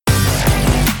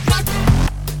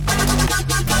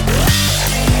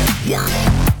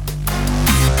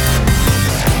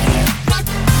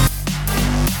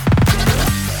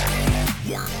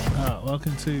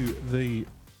welcome to the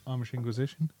Amish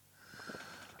Inquisition.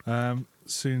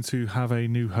 Soon to have a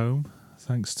new home,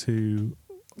 thanks to...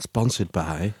 Sponsored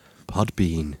by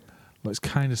Podbean. Well, it's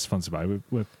kind of sponsored by,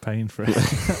 we're paying for it.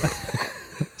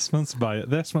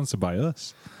 They're sponsored by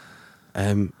us.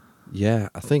 Yeah,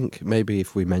 I think maybe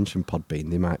if we mention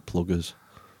Podbean, they might plug us.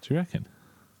 Do you reckon?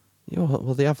 Yeah,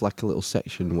 well, they have like a little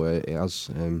section where it has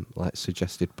like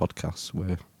suggested podcasts.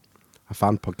 Where I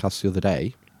found podcasts the other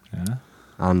day, Yeah.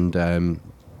 and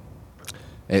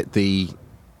the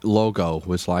logo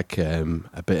was like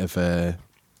a bit of a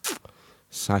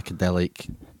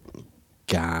psychedelic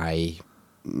guy,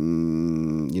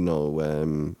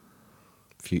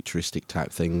 futuristic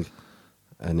type thing.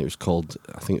 And it was called,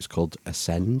 I think it's called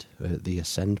Ascend, the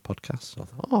Ascend podcast. So I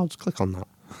thought, I'll just click on that.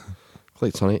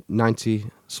 Clicked on it,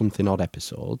 90-something odd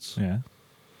episodes. Yeah.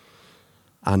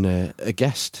 And a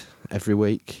guest every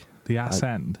week. The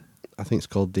Ascend? I think it's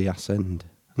called The Ascend.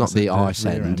 Not the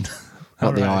Ascend.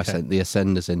 Not the Ascend. The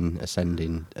Ascend as in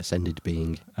ascended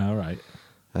being. All right.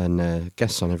 And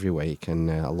guests on every week. And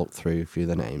I looked through a few of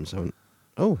the names. I went,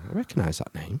 oh, I recognise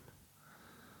that name.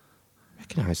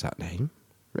 Recognise that name.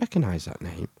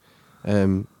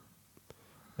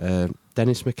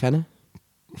 Dennis McKenna.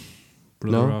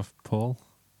 Brother of Paul.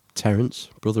 Terence,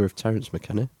 brother of Terence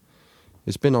McKenna.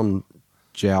 He's been on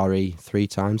JRE 3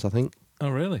 times, I think. Oh,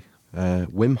 really?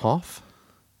 Wim Hof.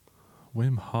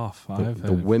 Wim Hof. The I've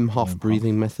heard Wim Hof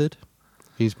breathing method.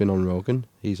 He's been on Rogan.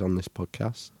 He's on this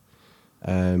podcast.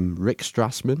 Rick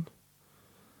Strassman.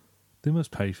 They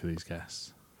must pay for these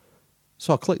guests.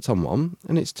 So I clicked on one,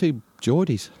 and it's 2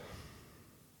 Geordies.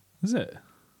 Is it?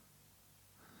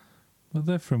 Well,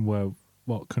 they're from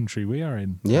what country we are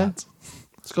in. Yeah. Matt.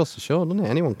 It goes to show, doesn't it?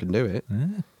 Anyone can do it.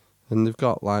 Yeah. And they've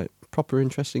got, like, proper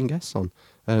interesting guests on.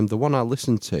 The one I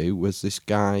listened to was this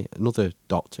guy, another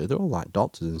doctor. They're all, like,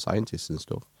 doctors and scientists and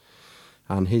stuff.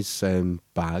 And his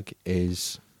bag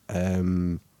is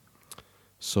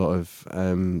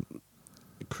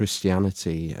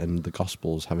Christianity and the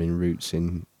Gospels having roots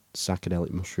in psychedelic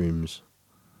mushrooms.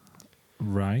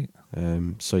 Right.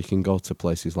 So you can go to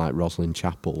places like Roslyn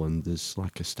Chapel and there's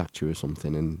like a statue or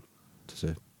something, and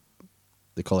there's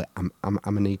they call it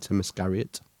Amanita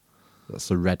muscariate. That's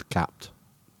the red-capped,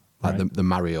 like right. the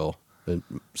Mario, the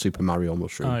Super Mario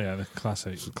mushroom. Oh yeah, the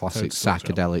classic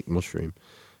psychedelic mushroom.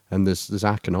 And there's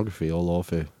iconography all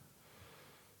over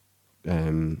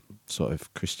sort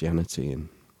of Christianity and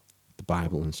the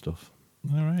Bible and stuff.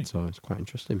 All right. So it's quite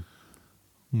interesting.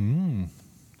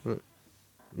 But,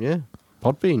 yeah.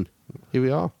 Podbean. Here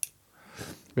we are.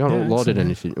 We haven't uploaded excellent.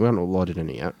 anything. We haven't uploaded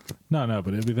any yet. No,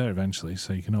 but it'll be there eventually,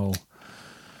 so you can all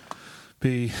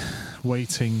be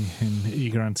waiting in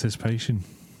eager anticipation.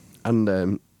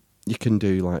 And you can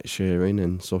do like sharing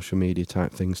and social media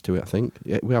type things to it, I think.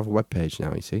 Yeah, we have a webpage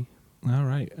now, you see. All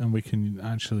right, and we can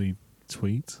actually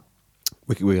tweet.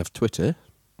 We have Twitter.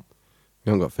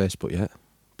 We haven't got Facebook yet.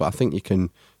 But I think you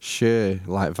can share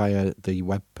like via the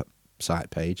website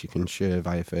page. You can share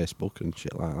via Facebook and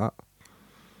shit like that.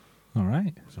 All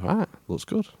right. It's all right. Looks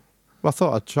good. Well, I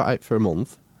thought I'd try it for a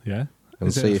month. Yeah. And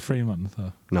Is see it a if free month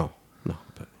though? No,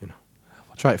 but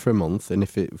try it for a month, and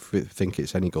if we think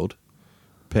it's any good,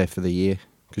 pay for the year,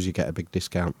 because you get a big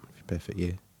discount if you pay for a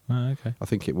year. Oh, okay. I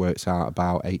think it works out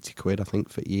about 80 quid, I think,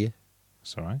 for a year.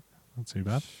 It's all right. Not too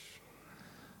bad.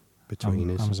 Between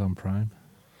us. Amazon Prime.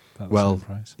 About the Well, same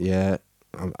price. yeah,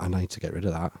 I need to get rid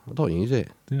of that. I don't use it.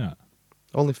 Do you not?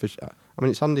 Only for,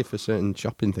 it's handy for certain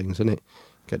shopping things, isn't it?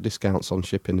 Get discounts on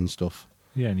shipping and stuff.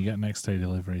 Yeah, and you get next day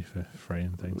delivery for free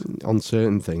and things. On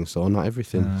certain things, though, not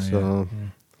everything. Yeah.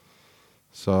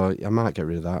 So I might get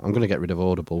rid of that. I'm going to get rid of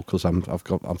Audible because I'm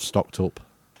stocked up.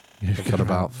 I've got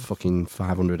about fucking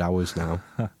 500 hours now.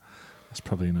 That's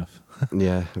probably enough.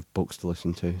 Yeah, of books to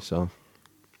listen to. So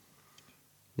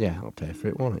yeah, I'll pay for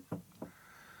it, won't it?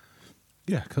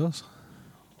 Yeah, of course.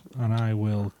 And I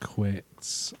will quit.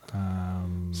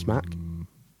 Smack?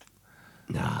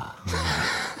 Nah.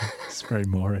 It's very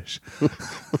Moorish.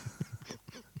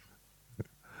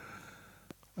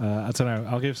 I don't know.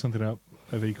 I'll give something up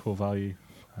of equal value.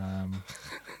 I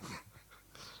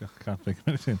can't think of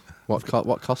anything. What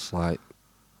costs like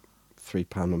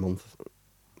 £3 a month?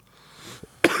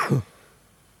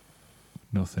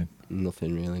 Nothing.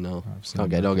 Nothing really, no.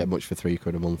 Absolutely Don't get much for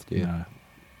 £3 a month, do you? No.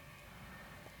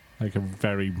 Like a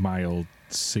very mild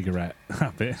cigarette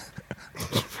habit.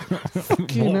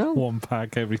 Fucking hell. One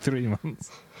pack every 3 months.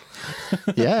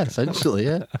 Yeah, essentially,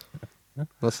 yeah.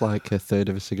 That's like a third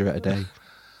of a cigarette a day.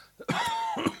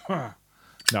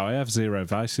 No, I have zero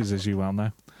vices, as you well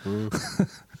know.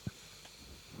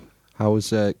 How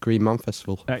was Green Man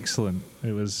Festival? Excellent.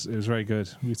 It was very good.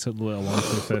 We took the little one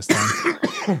for the first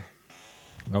time.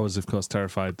 I was, of course,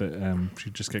 terrified that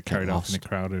she'd just get carried off in a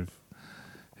crowd of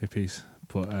hippies,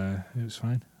 but it was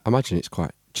fine. I imagine it's quite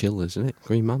chill, isn't it,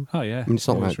 Green Man? Oh, yeah. I mean, it's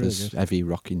not like really there's good. heavy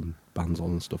rocking bands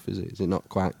on and stuff, is it? Is it not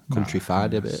quite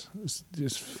countrified a bit? It's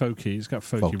folky. It's got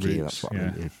folky roots. That's what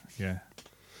I mean, yeah.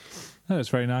 No, it's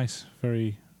very nice.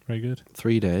 Very, very good.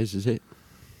 3 days, is it?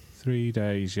 3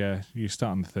 days, yeah. You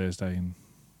start on the Thursday. And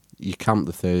You camp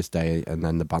the Thursday and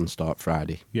then the band start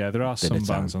Friday. yeah, there are Dinner some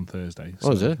time. bands on Thursday.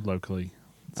 Oh, is there? Locally.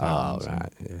 Oh, towns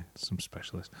right, and yeah. some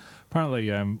specialists.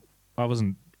 Apparently, I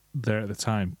wasn't there at the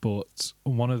time, but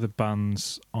one of the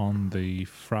bands on the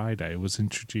Friday was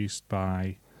introduced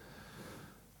by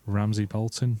Ramsey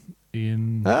Bolton,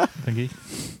 Ian thingy.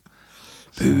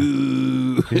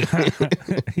 Boo!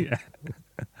 Yeah.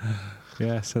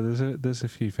 Yeah, so there's a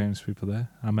few famous people there.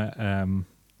 I met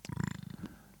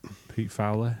Pete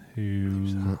Fowler,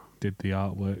 who did the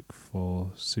artwork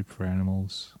for Super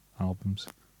Animals albums.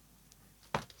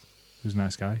 He was a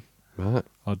nice guy. Right.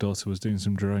 Our daughter was doing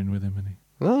some drawing with him, and he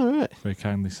All right. very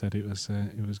kindly said it was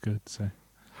good. So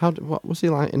What was he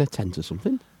like in a tent or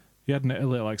something? he had a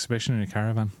little exhibition in a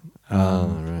caravan.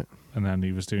 Right. And then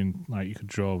he was doing you could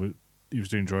draw. He was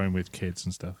doing drawing with kids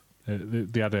and stuff.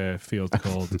 They had a field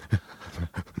called.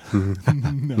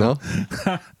 No?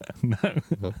 No.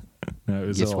 No, it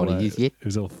was Just all. what he is, yeah? It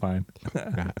was all fine.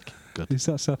 Right. Good. Who's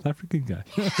that South African guy?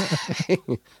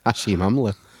 Ashim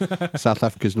Amla. South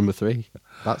Africa's number 3.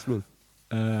 Batsman.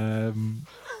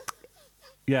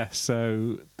 Yeah,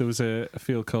 so there was a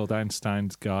field called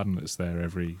Einstein's Garden that's there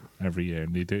every year,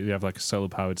 and they have like a solar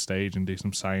powered stage and do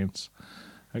some science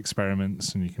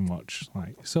experiments, and you can watch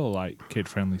it's all like kid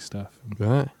friendly stuff.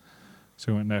 Right.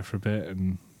 So we went there for a bit,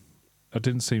 and I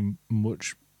didn't see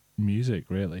much music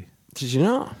really. Did you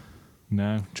not?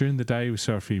 No, during the day we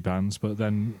saw a few bands, but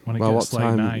then when it Well, gets what late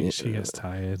time- night, she gets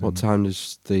tired. What time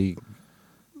does the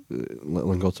little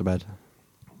one go to bed?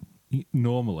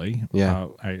 Normally, Yeah.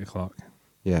 about 8 o'clock.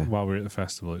 Yeah. While we were at the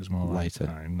festival, it was more like Later.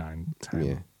 9, 10.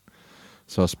 Yeah.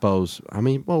 So I suppose,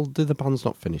 do the bands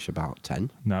not finish about 10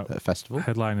 No, at a festival?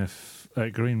 headliner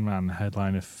Green Man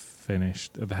headliners finish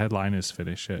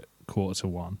at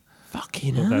 1:15.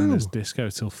 Fucking But then hell. there's disco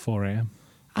till 4 a.m.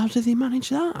 How do they manage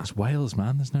that? It's Wales,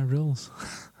 man. There's no rules.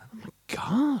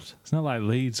 God. It's not like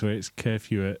Leeds where it's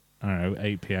curfew at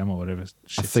 8 p.m. or whatever.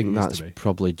 I think that's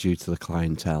probably due to the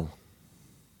clientele.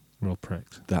 Real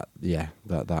pricked. That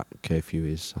curfew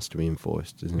has to be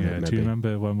enforced, isn't it? Yeah. Do you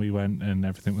remember when we went and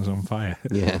everything was on fire?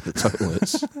 Yeah, the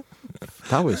toilets.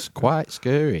 That was quite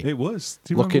scary. It was.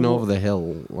 Do you Looking remember over the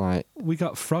hill, we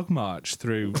got frog marched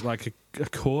through like a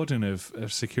cordon of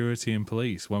security and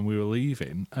police when we were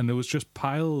leaving, and there was just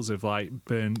piles of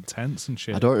burnt tents and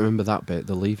shit. I don't remember that bit,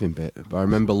 the leaving bit, but I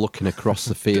remember looking across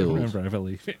the I don't field. remember ever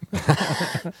leaving.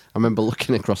 I remember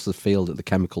looking across the field at the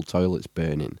chemical toilets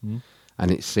burning, and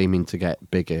it's seeming to get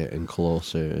bigger and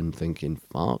closer, and thinking,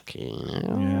 "Fucking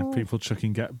hell." Yeah, people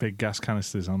chucking big gas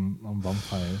canisters on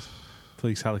bonfires.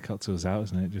 Police helicopter was out,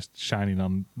 isn't it? Just shining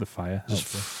on the fire. Just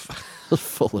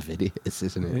full of idiots,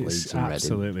 isn't it? Leeds It's and Reading.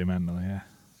 absolutely mental, yeah.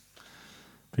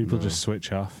 People just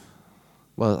switch off.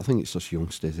 Well, I think it's just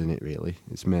youngsters, isn't it, really?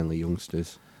 It's mainly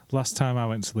youngsters. Last time I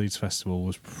went to Leeds Festival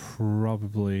was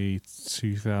probably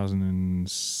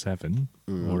 2007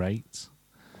 or 8.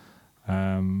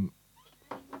 And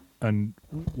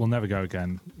we'll never go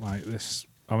again like this.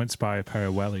 I went to buy a pair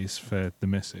of wellies for the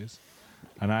missus,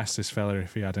 and I asked this fella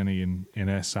if he had any in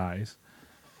her size,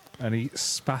 and he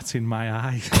spat in my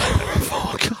eye.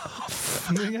 Fuck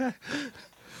off. Yeah.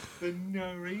 For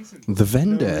no reason. The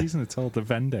vendor? No reason at all. The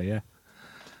vendor, yeah.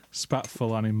 Spat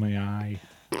full on in my eye.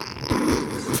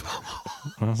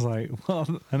 I was like, well,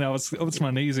 and I was up to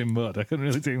my knees in mud. I couldn't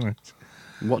really do much.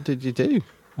 What did you do?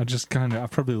 I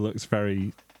probably looked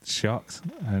very shocked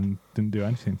and didn't do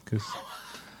anything because,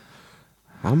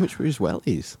 How much were his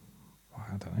wellies?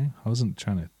 I don't know. I wasn't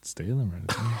trying to steal him or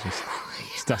anything.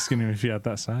 Just asking him if he had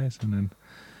that size, and then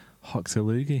hocked a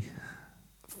loogie.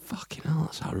 Fucking hell,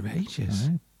 that's outrageous.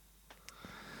 Right.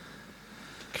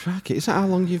 Cracky. Is that how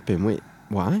long you've been with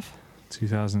wife?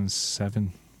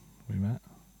 2007 we met.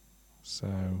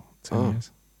 So 10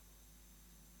 years.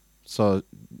 So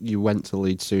you went to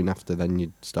Leeds soon after, then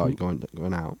you started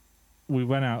going out? We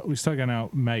went out. We started going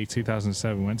out May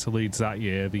 2007. Went to Leeds that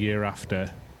year. The year after,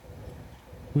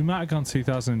 we might have gone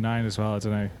 2009 as well. I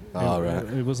don't know. Right.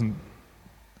 It wasn't.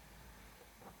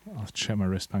 I'll check my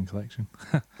wristband collection.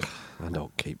 I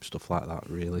don't keep stuff like that,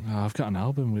 really. Oh, I've got an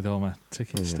album with all my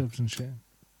ticket stubs and shit.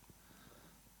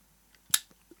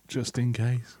 Just in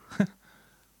case.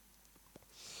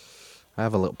 I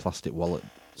have a little plastic wallet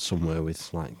somewhere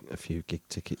with like a few gig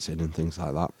tickets in and things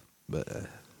like that. But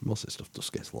most of the stuff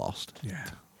just gets lost. Yeah.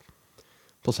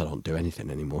 Plus, I don't do anything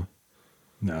anymore.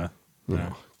 No. You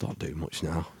know, don't do much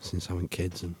now since having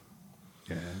kids and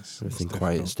Yeah. everything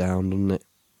quiets down, doesn't it?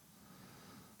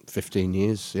 15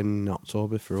 years in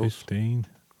October for us. 15.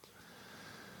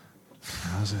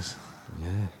 Houses.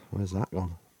 Yeah, where's that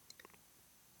gone?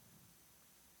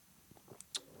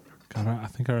 God, I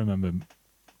think I remember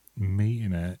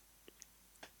meeting it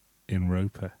in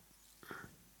Roper.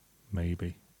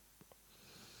 Maybe.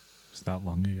 It's that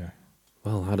long ago.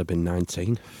 Well, I'd have been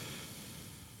 19.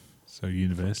 So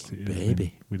university.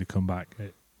 Baby. We'd have come back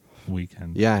at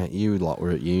weekend. Yeah, you lot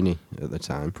were at uni at the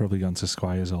time. Probably gone to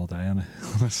Squires all day on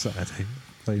a Saturday.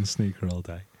 Playing snooker all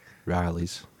day.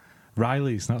 Riley's,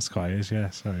 not Squires, yeah.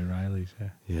 Sorry, Riley's, yeah.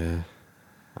 Yeah.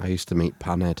 I used to meet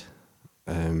Panhead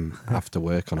after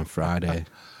work on a Friday.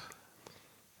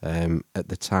 At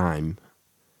the time,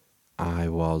 I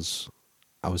was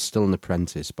still an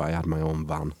apprentice, but I had my own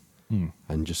van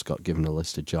and just got given a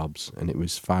list of jobs. And it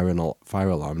was fire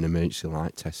alarm and emergency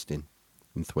light testing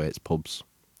in Thwaites pubs.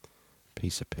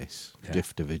 Piece of piss. Yeah.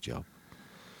 Gift of a job.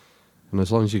 And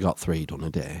as long as you got 3 done a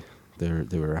day,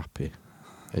 they were happy.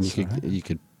 And you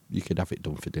could have it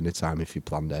done for dinner time if you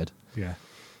planned ahead. Yeah.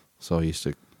 So I used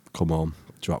to come home,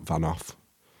 drop van off.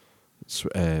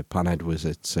 Panhead was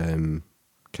at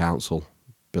council,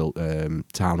 built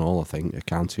town hall, I think, a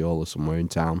county hall or somewhere in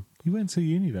town. He went to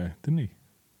uni though, didn't he?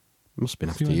 Must have been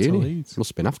So after he went to uni. Leeds. Must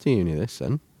have been after uni this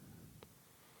then.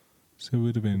 So it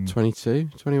would have been... 22,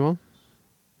 21?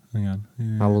 Hang on.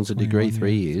 Yeah, How long's a degree? 21,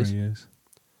 3 yeah, years? 3 years.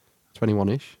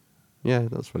 21-ish? Yeah,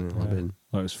 that's when it'll have been.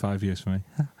 Well, it was 5 years for me.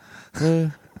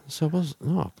 So was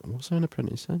I an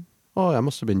apprentice then? Oh, I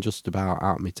must have been just about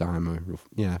out of my time.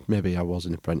 Yeah, maybe I was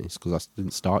an apprentice because I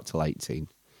didn't start till 18.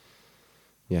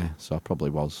 Yeah, so I probably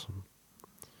was.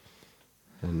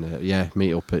 And yeah,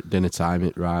 meet up at dinner time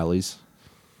at Riley's.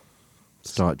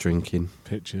 Start drinking.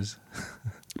 Pictures.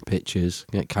 Get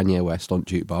Kanye West on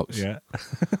jukebox. Yeah.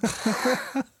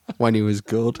 When he was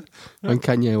good. When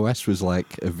Kanye West was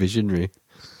like a visionary.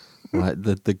 Like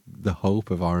the hope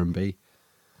of R&B.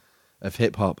 Of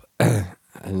hip-hop.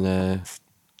 And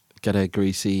get a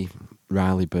greasy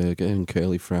Riley burger and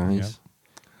curly fries.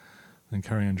 Yeah. And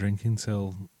carry on drinking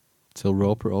till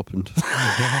Roper opened.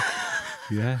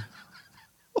 yeah.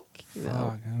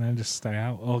 Fuck, and then just stay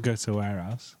out or go to a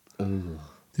warehouse. Ooh.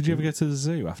 Did you ever go to the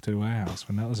zoo after the warehouse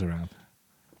when that was around?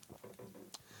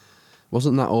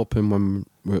 Wasn't that open when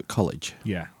we were at college?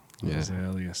 Yeah. It was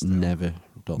earlier still. Never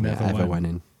went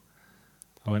in.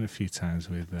 I went a few times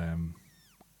with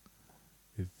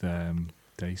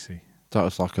Daisy. That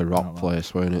was like a rock Not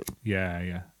place, wasn't it?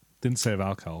 Yeah. Didn't serve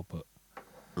alcohol, but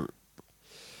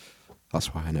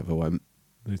That's why I never went.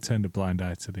 they turned a blind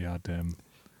eye to the odd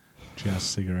jazz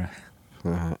cigarette.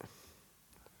 Right.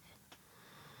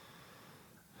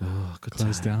 Oh, good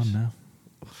Closed times. down now.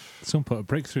 Someone put a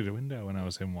brick through the window when I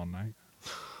was in one night.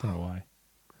 Don't know why.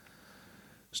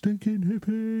 Stinking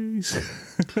hippies.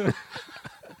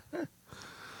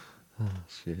 Oh,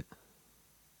 shit.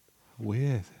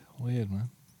 Weird, man.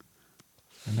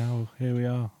 And now here we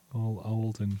are, all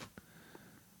old and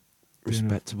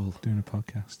Respectable. doing a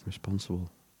podcast.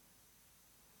 Responsible.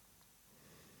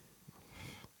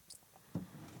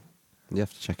 You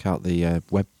have to check out the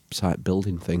website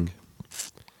building thing.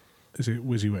 Is it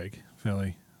WYSIWYG,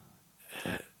 Philly?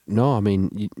 No, I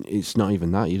mean, it's not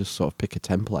even that. You just sort of pick a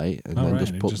template and then right,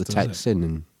 just and it put just the does text in.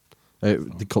 And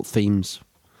they cut themes.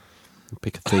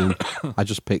 Pick a theme. I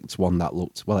just picked one that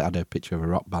looked... Well, it had a picture of a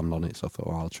rock band on it, so I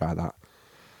thought, I'll try that.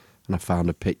 And I found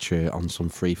a picture on some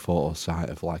free photo site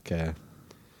of like an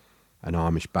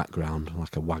Amish background,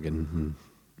 like a wagon and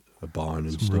a barn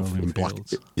and Some stuff rolling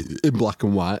in black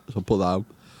and white. So I put that on.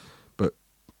 But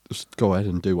just go ahead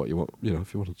and do what you want. You know,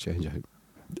 if you want to change it.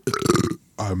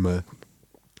 I'm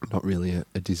not really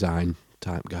a design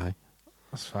type guy.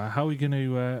 That's fine. How are we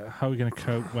gonna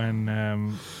cope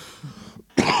when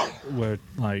we're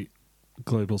like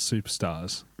global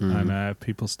superstars and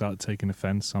people start taking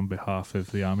offence on behalf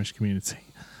of the Amish community?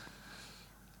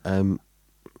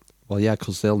 Well, yeah,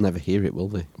 because they'll never hear it, will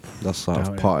they? That's sort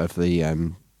of part of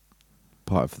the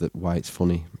why it's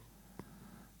funny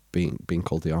being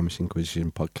called the Amish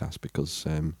Inquisition podcast, because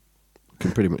we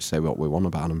can pretty much say what we want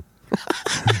about them.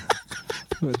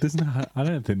 I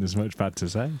don't think there's much bad to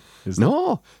say. Is there?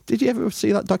 No, did you ever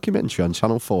see that documentary on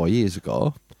Channel 4 years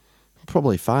ago?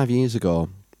 Probably 5 years ago.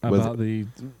 About the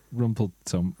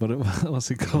Rumpeltump, but what's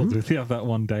it called? Did you have that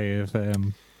one day of...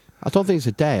 I don't think it's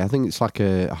a day. I think it's like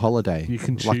a holiday. You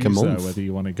can choose like a month. Though, whether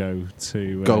you want to go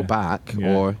to... go back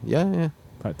or... Yeah.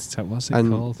 Back to tech. What's it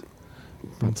And called?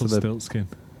 back to the Rumpelstiltskin.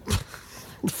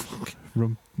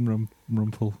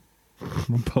 Rumpole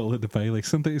at the Bailey.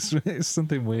 It's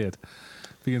something weird.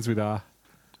 Begins with R.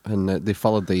 And they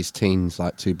followed these teens,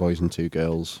 like 2 boys and 2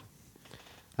 girls,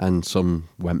 and some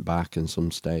went back and some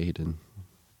stayed and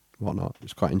whatnot. It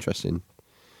was quite interesting.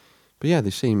 But yeah, they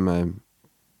seem,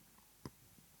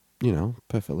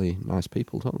 perfectly nice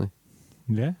people, don't they?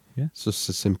 Yeah, yeah. It's just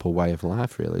a simple way of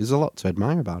life, really. There's a lot to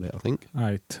admire about it, I think.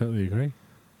 I totally agree.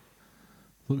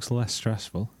 Looks less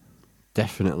stressful.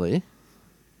 Definitely.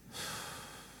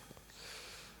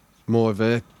 More of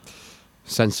a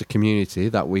sense of community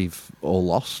that we've all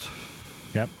lost.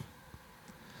 Yep.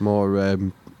 More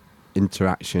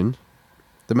interaction.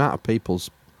 The amount of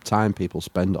time people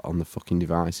spend on the fucking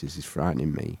devices is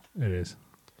frightening me. It is.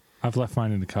 I've left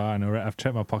mine in the car and I've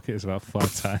checked my pockets about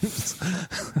 5 times.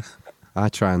 I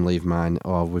try and leave mine,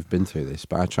 we've been through this,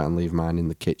 but I try and leave mine in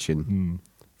the kitchen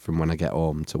from when I get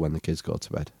home to when the kids go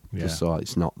to bed. Yeah. Just so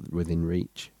it's not within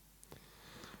reach.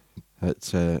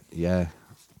 But,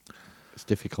 it's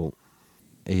difficult.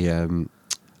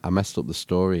 I messed up the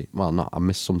story. Well, I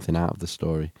missed something out of the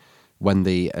story. When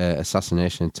the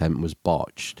assassination attempt was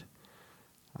botched,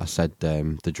 I said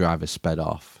the driver sped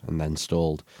off and then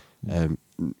stalled.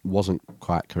 Wasn't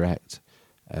quite correct.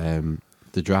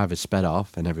 The driver sped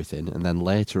off and everything, and then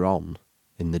later on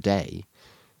in the day,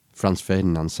 Franz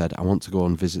Ferdinand said, I want to go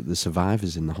and visit the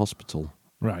survivors in the hospital.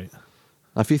 Right.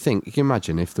 Now, if you can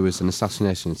imagine if there was an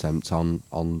assassination attempt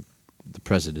on the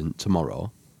president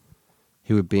tomorrow,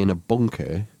 he would be in a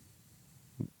bunker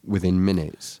within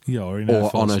minutes. Yeah, or in Air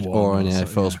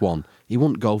Force One. He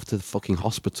wouldn't go to the fucking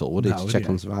hospital, would he, to check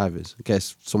on survivors in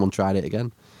case someone tried it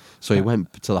again? So he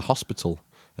went to the hospital,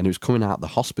 and he was coming out the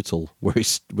hospital where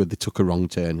they took a wrong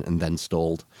turn and then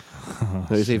stalled. So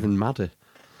it was even madder.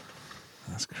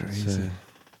 That's crazy.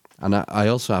 And I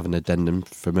also have an addendum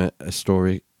from a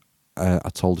story I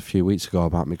told a few weeks ago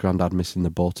about my granddad missing the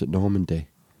boat at Normandy.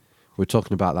 We're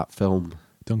talking about that film.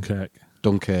 Dunkirk,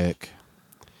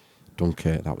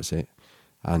 that was it.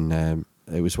 And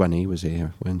it was when he was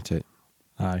here, wasn't it?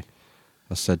 Aye.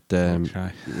 I said,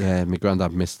 yeah, my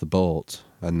granddad missed the boat,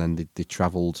 and then they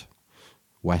travelled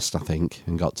west, I think,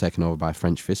 and got taken over by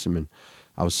French fishermen.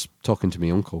 I was talking to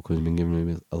my uncle, because he'd been giving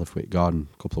me a lift with garden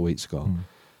a couple of weeks ago, and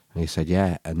he said,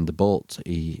 yeah, and the boat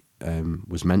he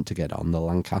was meant to get on, the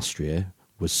Lancastria,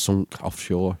 was sunk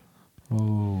offshore.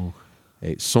 Oh.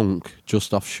 It sunk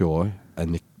just offshore,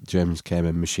 and the Germans came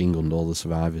and machine gunned all the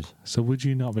survivors. So would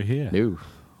you not be here? No.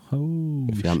 Oh,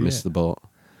 if you hadn't missed the boat.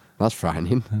 That's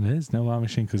frightening. It is. No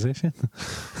Irish Inquisition.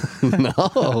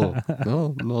 No,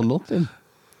 nothing.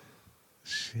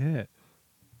 Shit.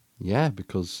 Yeah,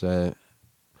 because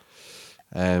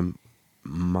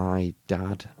my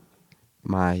dad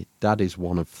is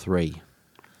one of 3.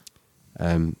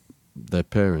 Their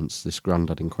parents, this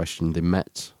granddad in question, they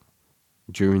met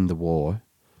during the war.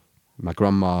 My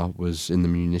grandma was in the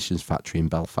munitions factory in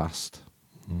Belfast,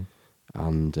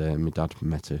 and my dad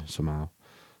met her somehow.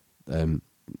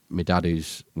 My dad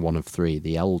is one of 3.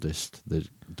 The eldest, the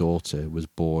daughter, was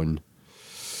born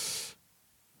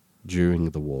during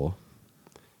the war,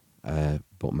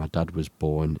 but my dad was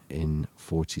born in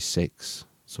 46,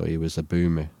 so he was a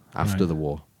boomer after the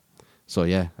war. So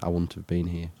yeah, I wouldn't have been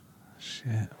here.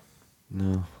 Shit.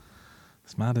 No.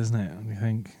 It's mad, isn't it? You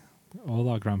think all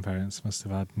our grandparents must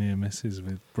have had near misses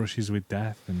with brushes with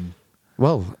death and...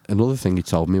 Well, another thing he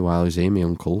told me while I was here, my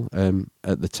uncle,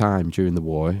 at the time during the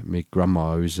war, my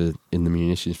grandma, who was in the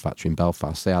munitions factory in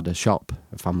Belfast, they had a shop,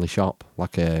 a family shop,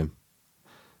 like an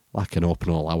open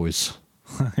all hours.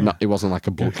 Not, it wasn't like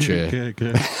a butcher.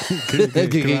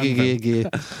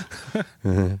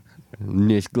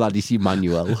 Gladys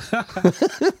Emmanuel.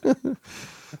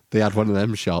 They had one of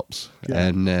them shops,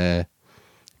 and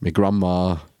my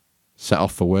grandma set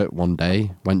off for work one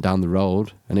day, went down the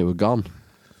road, and it was gone.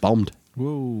 Bombed.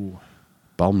 Whoa.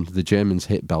 Bombed. The Germans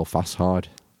hit Belfast hard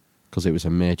because it was a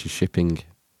major shipping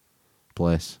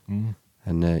place.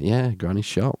 And Granny's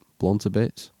shop, blown to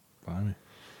bits. Blimey.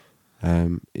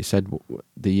 He said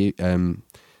they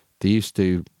used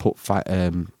to put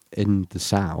in the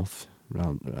south,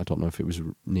 around, I don't know if it was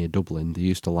near Dublin, they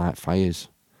used to light fires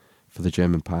for the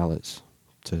German pilots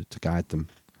to guide them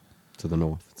to the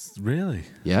north. Really?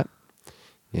 Yeah.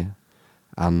 Yeah.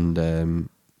 And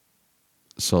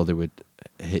so they would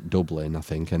hit Dublin, I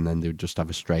think, and then they would just have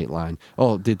a straight line.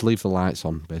 Oh, they'd leave the lights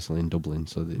on, basically, in Dublin.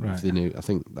 So if they knew, I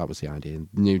think that was the idea.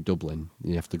 New Dublin,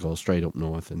 you have to go straight up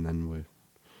north, and then we're...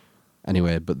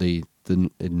 Anyway, but in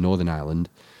Northern Ireland,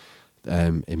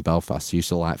 in Belfast, they used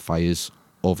to light fires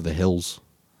over the hills,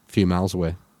 a few miles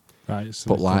away. Right, so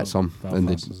put they lights thought on,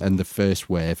 Belfast was and the first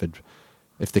wave had,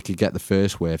 if they could get the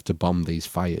first wave to bomb these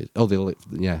fires,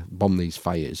 bomb these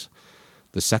fires.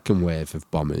 The second wave of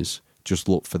bombers just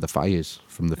looked for the fires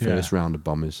from the first round of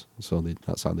bombers, so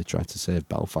that's how they tried to save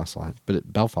Belfast.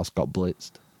 Belfast got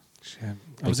blitzed. Shit.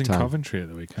 I was in time. Coventry at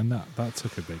the weekend. That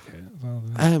took a big hit. Well,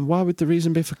 Why would the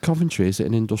reason be for Coventry? Is it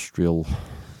an industrial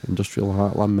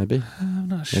heartland? Maybe. I'm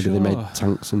not sure. Maybe they made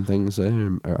tanks and things there.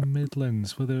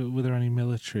 Midlands. Were there any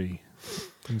military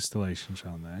installations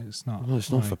around there? It's not. Well,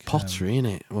 it's not for pottery,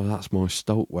 innit? Well, that's more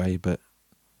Stoke way, but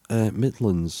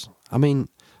Midlands. I mean,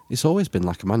 it's always been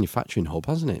like a manufacturing hub,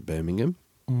 hasn't it, Birmingham?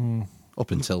 Up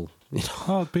until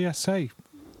Oh, BSA,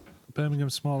 Birmingham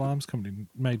Small Arms Company,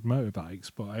 made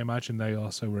motorbikes, but I imagine they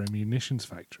also were a munitions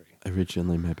factory.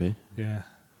 Originally, maybe. Yeah.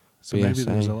 So BSA. maybe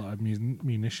there was a lot of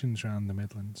munitions around the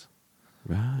Midlands.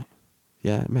 Right.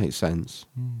 Yeah, it makes sense.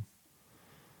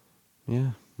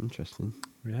 Yeah, interesting.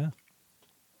 Yeah.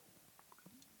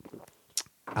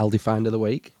 Aldi find of the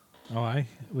week. Oh, aye.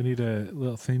 We need a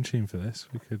little theme tune for this.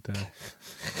 We could.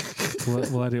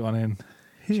 We'll edit one in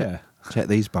here. Check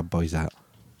these bad boys out.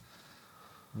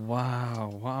 Wow,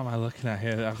 what am I looking at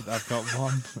here? I've got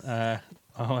one. I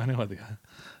know what they are.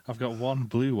 I've got one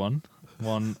blue one,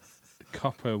 one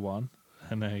copper one,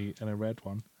 and a red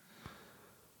one.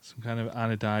 Some kind of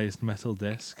anodized metal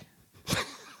disc.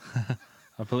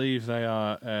 I believe they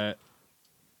are. They're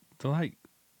like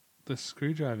the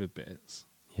screwdriver bits.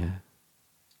 Yeah.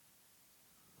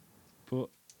 But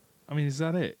I mean, is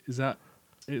that it?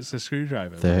 It's a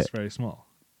screwdriver? But it's very small.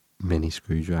 Mini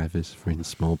screwdrivers for in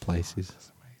small places.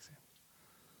 That's amazing.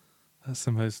 That's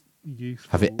the most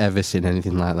useful. Have you ever seen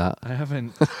anything like that? I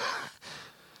haven't.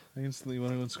 I instantly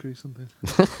want to unscrew something.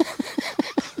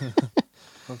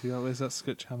 Where's that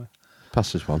scotch hammer?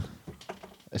 Pass us one.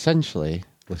 Essentially,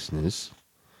 listeners,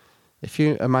 if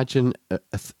you imagine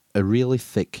a really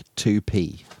thick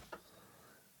 2p,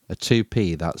 a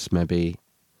 2p that's maybe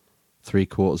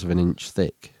 3/4 of an inch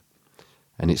thick,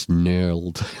 and it's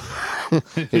knurled.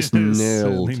 It's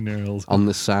knurled on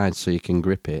the side so you can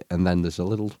grip it, and then there's a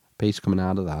little piece coming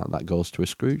out of that goes to a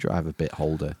screwdriver bit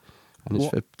holder, and it's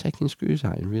for taking screws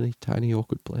out in really tiny,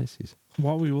 awkward places.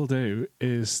 What we will do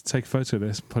is take a photo of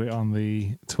this, put it on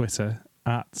the Twitter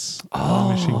at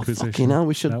Amish Inquisition. Fucking hell,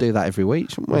 we should do that every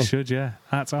week, shouldn't we? We should, yeah.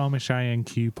 At Amish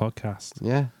INQ podcast.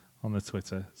 Yeah. On the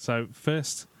Twitter. So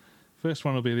first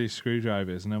one will be these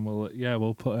screwdrivers, and then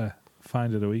we'll put a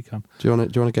find of the week on. Do you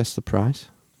want to guess the price?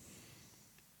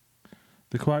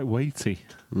 They're quite weighty.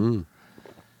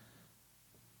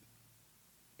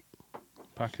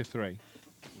 Pack of 3.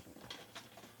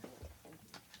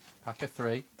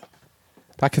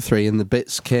 Pack of 3, and the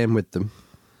bits came with them.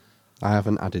 I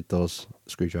haven't added those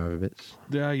screwdriver bits.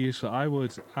 They are useful. I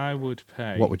would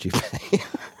pay. What would you pay?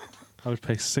 I would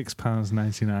pay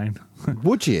 £6.99.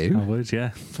 Would you? I would, yeah.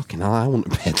 Fucking hell, I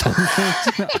wouldn't pay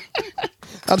that.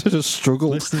 I'd have just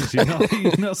struggled. Listeners,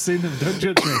 you've not seen them. Don't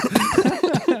judge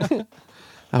me.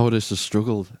 I would have just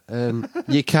struggled.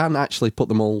 You can actually put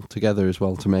them all together as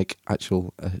well to make a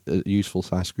useful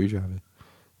size screwdriver.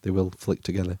 They will flick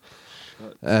together.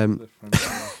 No,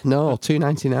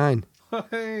 $2.99.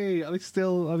 Hey, are they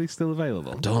still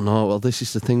available? Don't know. Well, this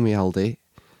is the thing with Aldi.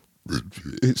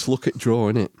 It's luck at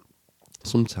draw, innit?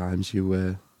 Sometimes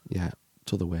you,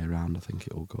 t'other way around. I think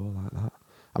it will go like that.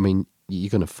 I mean,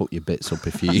 you're gonna fuck your bits up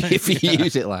if you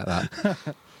use it like that.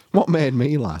 What made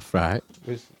me laugh, right,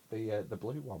 was the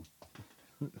blue one.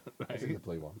 Right. Is it the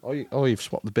blue one? Oh, you've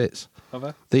swapped the bits. Have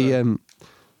I? The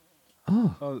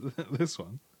this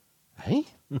one. Hey,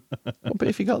 what bit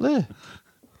have you got there?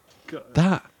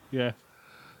 That. Yeah.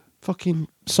 Fucking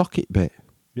socket bit.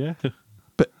 Yeah.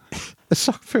 But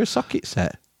for a socket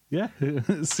set. Yeah.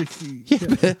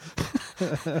 Yeah,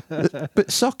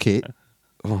 but socket.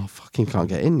 Oh, fucking can't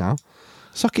get in now.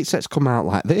 Socket sets come out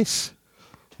like this,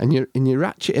 and you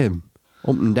ratchet him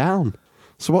up and down.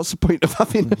 So what's the point of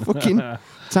having a fucking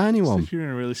tiny one? If you're in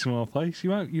a really small place, you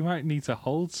might need to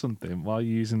hold something while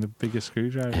you're using the bigger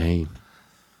screwdriver. Hey,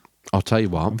 I'll tell you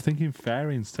what. I'm thinking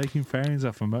taking fairings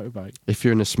off a motorbike. If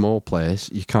you're in a small place,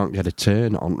 you can't get a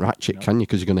turn on ratchet, can you?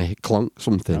 Because you're going to clonk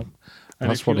something. No.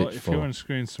 That's what it's for. If you're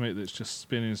unscrewing something that's just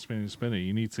spinning,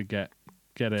 you need to get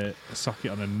a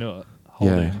socket on a nut,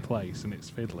 hold it in place, and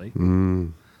it's fiddly.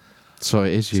 So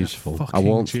it is useful. I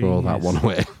won't throw that one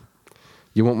away.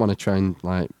 You won't want to try and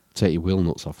take your wheel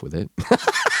nuts off with it.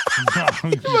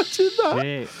 Imagine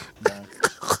that. No.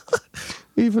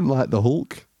 Even the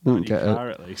Hulk won't get car,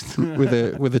 at least. with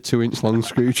a 2-inch long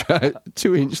screwdriver,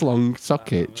 2-inch long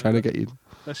socket trying to get you.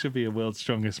 That should be a world's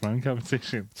strongest man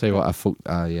competition. Tell you what,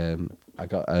 I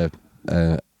got a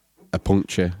a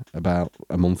puncture about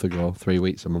a month ago, 3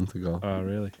 weeks a month ago. Oh,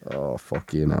 really? Oh,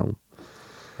 fuck you know.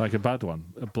 Like a bad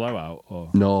one? A blowout? Or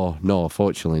No,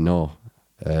 fortunately, no.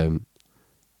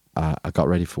 I got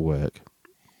ready for work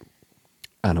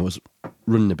and I was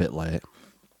running a bit late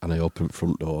and I opened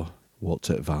front door, walked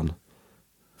to the van,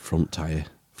 front tyre,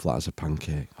 flat as a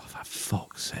pancake. Oh, for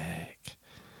fuck's sake.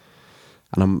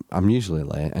 And I'm usually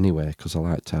late anyway because I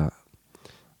like to...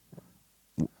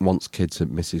 Once kids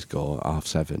and missus go at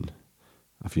 7:30,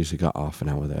 I've usually got half an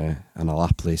hour there and I'll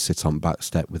happily sit on back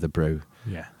step with a brew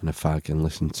and a fag and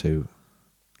listen to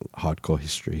hardcore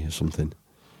history or something.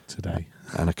 Today.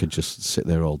 And I could just sit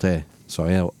there all day. So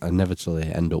I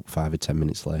inevitably end up 5 or 10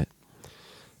 minutes late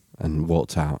and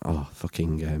walked out. Oh,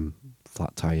 fucking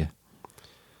flat tyre.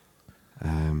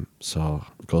 So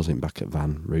goes in back at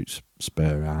van, roots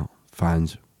spur out,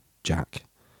 finds jack,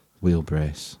 wheel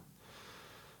brace,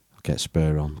 get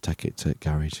spur on, take it to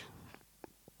garage.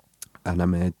 And I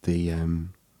made the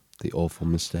awful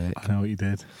mistake. I know what you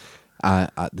did.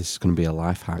 This is going to be a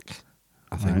life hack,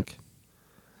 I think.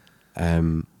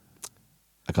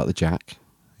 I got the jack.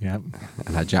 Yep.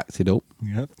 And I jacked it up.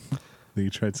 Yep. Then you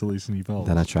tried to loosen your bolts.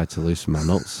 Then I tried to loosen my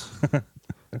nuts.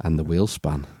 And the wheel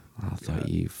span. I thought,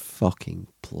 you fucking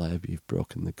pleb, you've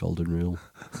broken the golden rule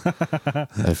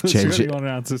of changing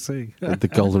to see. the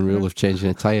golden rule of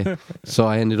changing a tyre. So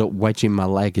I ended up wedging my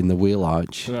leg in the wheel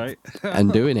arch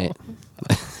and doing it.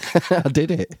 I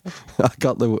did it. I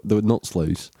got the nuts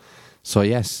loose. So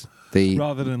yes,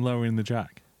 rather than lowering the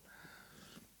jack.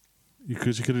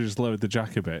 Because you could have just lowered the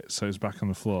jack a bit so it's back on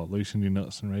the floor, loosened your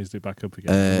nuts and raised it back up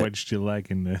again, wedged your leg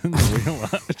in the wheel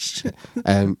arch.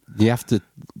 You have to.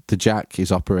 The jack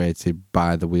is operated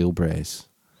by the wheel brace.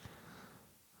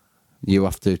 You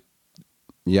have to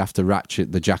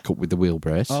ratchet the jack up with the wheel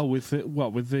brace. Oh, with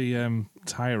the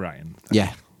tyre iron?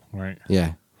 Yeah. Right.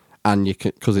 Yeah. And you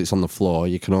can, because it's on the floor,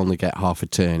 you can only get half a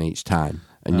turn each time.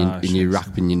 And you're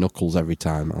wrapping your knuckles every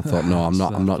time. I thought, no, I'm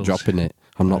not dropping it.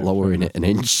 I'm not lowering it an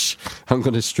inch. I'm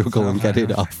going to struggle and get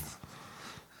it off.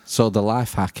 So the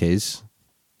life hack is,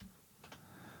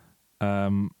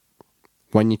 when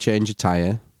you change a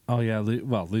tyre... Oh, yeah,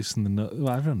 loosen the nut.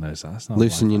 Well, everyone knows that.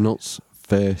 Loosen your nuts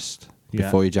first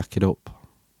before you jack it up.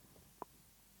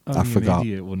 I forgot. An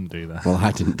idiot wouldn't do that. Well,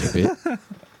 I didn't do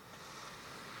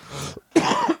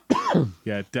it.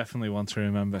 Yeah, definitely one to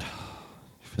remember.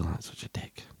 You feel like such a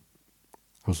dick.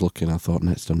 I was looking, I thought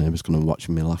next door neighbour's going to watch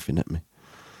me laughing at me.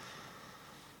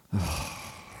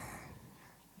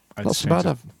 Not so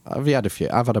bad. Have you had a few?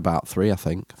 I've had about 3, I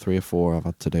think. 3 or 4 I've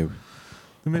had to do.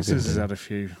 The missus has had a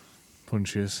few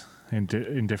punches in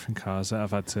different cars that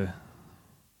I've had to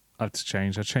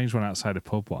change. I changed one outside a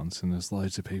pub once and there's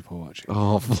loads of people watching.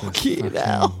 Oh, fucking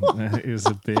hell. It was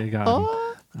a big iron.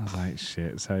 I was like,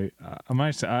 shit. So I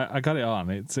managed to, I got it on.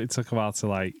 It took a while to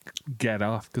like get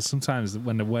off because sometimes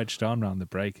when they're wedged on around the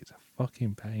brake, it's a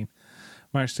fucking pain.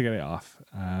 Managed to get it off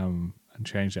and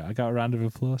changed it. I got a round of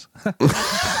applause.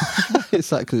 It's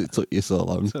that because it took you so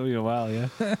long. It took me a while, yeah.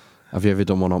 Have you ever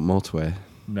done one on motorway?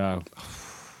 No.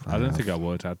 I don't think I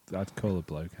would. I'd call a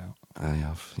bloke out. I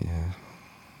have, yeah.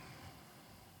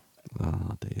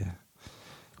 Oh, dear.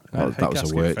 That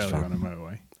was a works fan. On a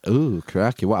motorway. Ooh,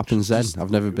 cracky. What happens then?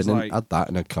 I've never had that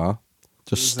in a car.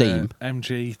 Just steam.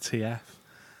 MGTF.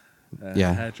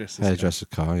 Hairdresser's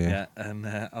car, yeah. Yeah, and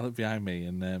I look behind me,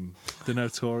 and they're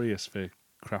notorious for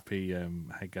crappy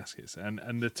head gaskets,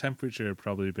 and the temperature had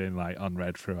probably been like on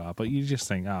red for a while, but you just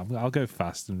think, I'll go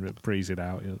fast and breeze it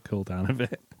out, it'll cool down a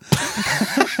bit.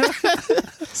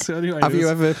 So anyway, have you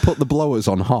ever put the blowers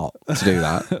on hot to do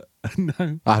that?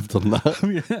 No. I've done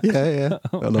that. Yeah.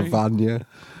 On a van, yeah.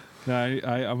 No,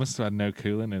 I must have had no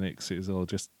coolant in it because it was all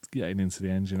just getting into the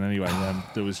engine. Anyway,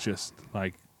 there was just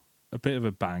like a bit of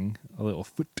a bang, a little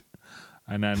foot,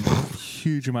 and then a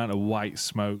huge amount of white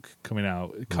smoke coming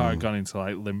out. The car had gone into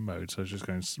like limp mode, so I was just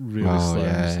going really slow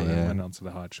and went onto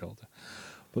the hard shoulder.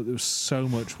 But there was so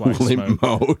much white limp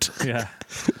smoke. Mode. Yeah.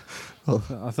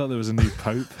 I thought there was a new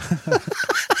pope.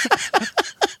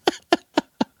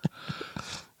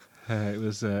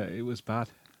 It was bad.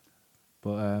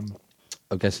 But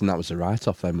I'm guessing that was a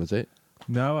write-off then, was it?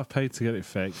 no, I paid to get it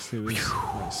fixed. It was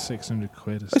like 600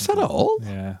 quid or Is something. that all?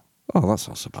 Yeah. Oh, that's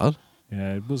not so bad.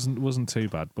 Yeah, it wasn't too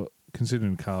bad, but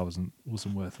considering the car wasn't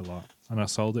worth a lot. And I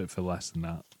sold it for less than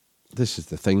that. This is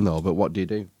the thing, though, but what do you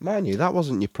do? Mind you, that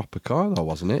wasn't your proper car, though,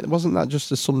 wasn't it? Wasn't that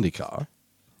just a Sunday car?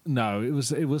 No, it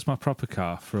was my proper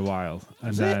car for a while.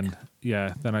 And then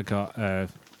I got I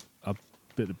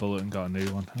bit the bullet and got a new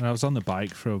one. And I was on the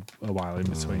bike for a while in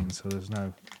between, so there's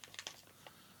no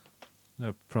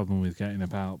problem with getting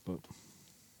about, but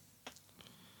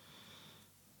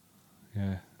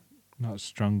yeah. Not as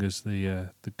strong as the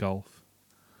Golf,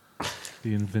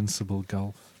 the invincible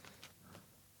Golf.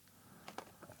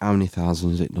 How many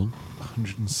thousands has it done?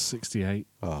 168.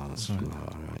 Oh, that's Sorry. all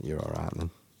right. You're all right then.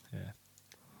 Yeah.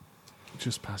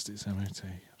 Just passed its MOT.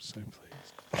 I'm so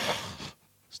pleased.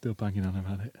 Still banging on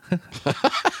about it.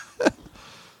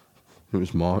 It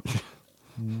was March.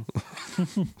 Mm.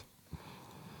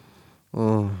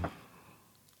 Oh.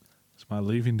 It's my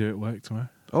leaving do at work tomorrow.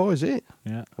 Oh, is it?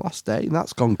 Yeah. Last day?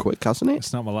 That's gone quick, hasn't it?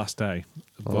 It's not my last day,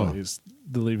 but Oh. it's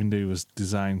the leaving do was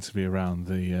designed to be around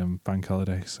the bank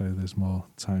holiday, so there's more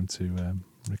time to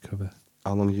recover.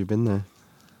 How long have you been there?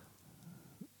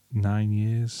 9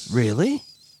 years. Really?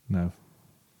 No.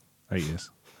 8 years.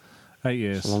 8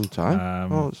 years. It's a long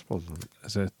time. I suppose.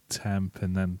 As a temp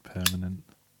and then permanent.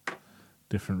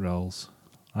 Different roles.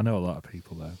 I know a lot of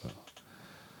people there, but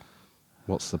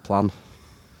What's the plan?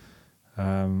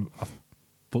 I've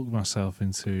booked myself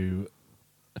into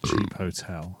a cheap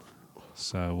hotel,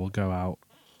 so we'll go out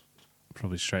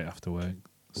probably straight after work.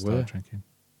 Start Where? drinking.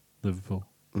 Liverpool.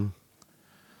 Mm.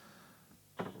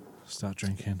 Start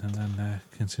drinking and then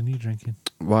continue drinking.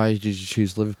 Why did you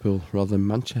choose Liverpool rather than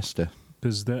Manchester?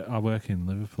 Because I work in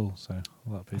Liverpool, so a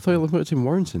lot of people. I thought you worked in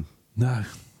Warrington. No.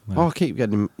 Oh, I keep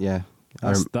getting... Yeah.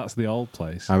 That's the old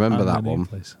place. I remember and that the new one.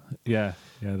 Place. Yeah.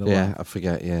 Yeah, I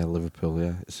forget. Yeah, Liverpool,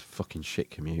 yeah. It's a fucking shit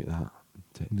commute, that.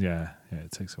 Yeah, it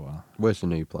takes a while. Where's the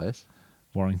new place?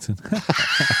 Warrington.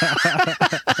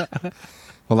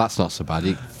 Well, that's not so bad.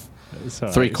 It's all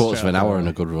right, 3/4 of an hour and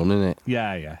a straight good run, isn't it?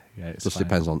 Yeah. It's Just fine.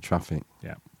 depends on traffic.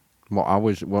 Yeah.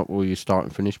 What will your start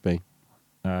and finish be?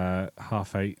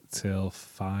 8:30 till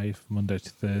 5, Monday to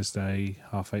Thursday,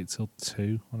 8:30 till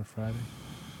 2 on a Friday.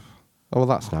 Oh, well,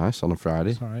 that's nice on a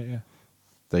Friday. It's all right,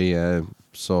 yeah.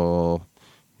 So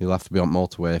you'll have to be on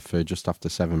motorway for just after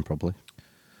 7, probably.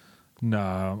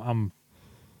 No,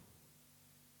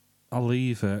 I'll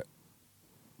leave at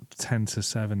 10 to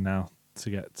 7 now to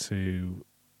get to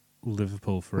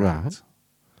Liverpool for Right. 8.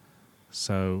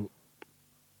 So,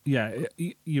 yeah,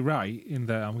 you're right in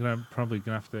that I'm probably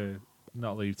going to have to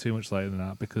not leave too much later than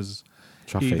that, because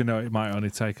Traffic. even though it might only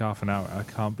take half an hour, I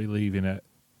can't be leaving at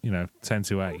 10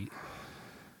 to 8,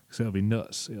 because it'll be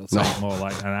nuts. It'll take more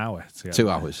like an hour to get 2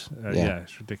 there. hours. Yeah,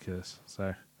 it's ridiculous.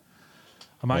 So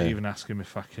I might Yeah. even ask him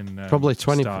if I can Probably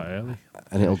 20 start early.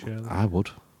 And it'll. finish early.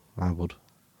 I would.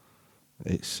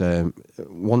 It's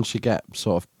once you get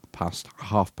sort of past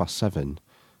 7:30,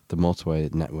 the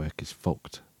motorway network is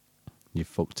fucked. You've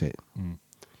fucked it. Mm.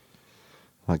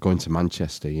 Like going to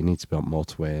Manchester, you need to be on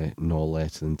motorway no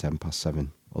later than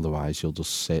 7:10. Otherwise, you'll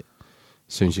just sit.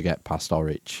 As soon as you get past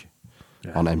Orwich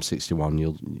Yeah. on M61,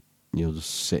 you'll just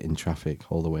sit in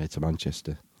traffic all the way to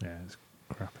Manchester. Yeah, it's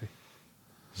crappy.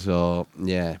 So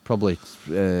yeah, probably.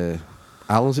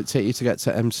 How long does it take you to get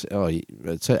to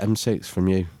M6 from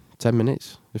you? 10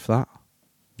 minutes, if that.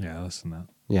 Yeah, less than that.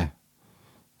 Yeah.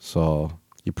 So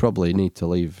you probably need to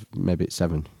leave maybe at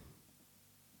 7.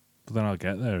 But then I'll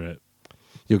get there at.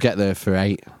 You'll get there for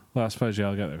 8. Well, I suppose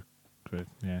I'll get there. Good.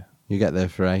 Yeah. You get there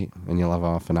for 8, and you'll have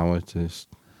half an hour to So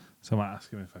I might ask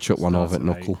him if I chuck can one start over at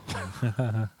Knuckle.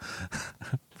 8.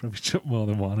 Probably chuck more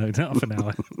than one. Not half an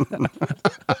hour.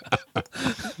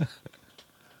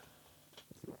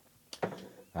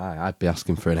 I'd be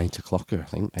asking for an 8 o'clocker, I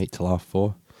think, 8 till 4:30.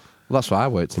 Well, that's why I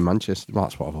worked in Manchester. Well,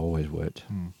 that's what I've always worked,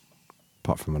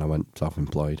 apart from when I went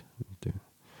self-employed.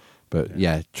 But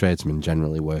yeah, tradesmen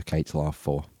generally work 8 till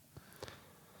 4:30.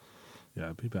 Yeah,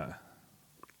 it'd be better.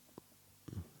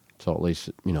 So at least,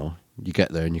 you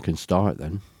get there and you can start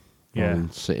then. Yeah. Rather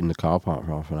than sit in the car park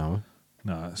for half an hour.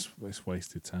 No, it's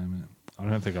wasted time, isn't it? I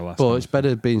don't think I'll last. But it's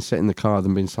better being sat in the car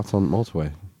than being sat on the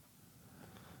motorway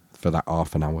for that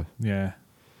half an hour. Yeah.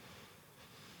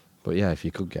 But yeah, if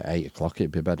you could get 8 o'clock,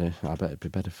 it'd be better. I bet it'd be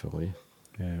better for you.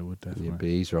 Yeah, it would definitely. You'd be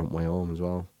easier on the way home as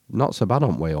well. Not so bad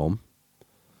on the way home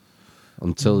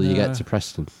until you get No. to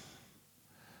Preston.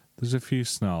 There's a few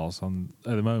snarls on.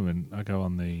 At the moment, I go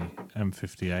on the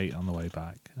M58 on the way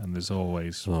back, and there's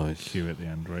always Oh, a queue at the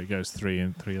end where it goes three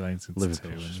lanes into Liverpool's 2.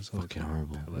 And just there's always fucking a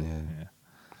horrible, pillar. yeah.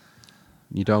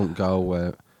 You don't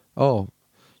go.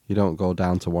 You don't go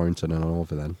down to Warrington and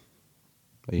over then.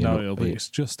 No, it's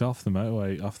just off the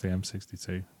motorway, off the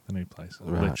M62, the new place.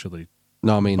 Right. Literally.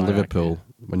 No, I mean By Liverpool.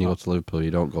 Ikea. When you go to Liverpool,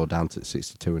 you don't go down to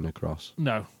 62 and across.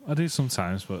 No, I do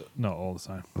sometimes, but not all the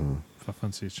time. If I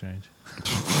fancy a change.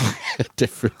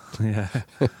 Different Yeah.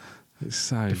 It's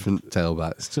so. different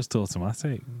tailbacks. It's just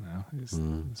automatic now.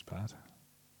 It's bad.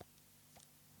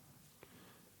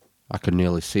 I can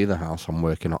nearly see the house I'm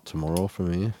working at tomorrow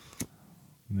from here.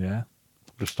 Yeah,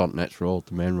 Just on next road,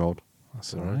 the main road.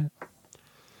 that's all right.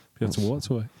 You have to walk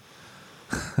to it.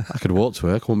 I could walk to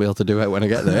work. I won't be able to do it when I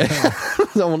get there. I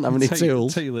won't have any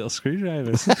tools. Take your little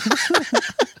screwdrivers.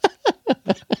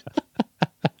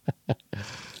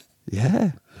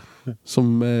 Yeah.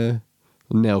 Some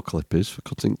nail clippers for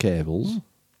cutting cables.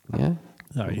 Yeah.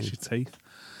 No, use your teeth.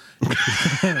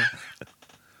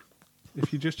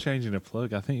 If you're just changing a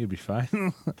plug, I think you'll be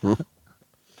fine.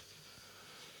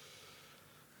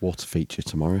 Water feature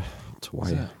tomorrow to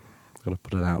wire. Got to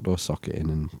put an outdoor socket in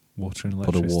and Water and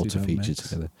put a electricity water don't feature mix.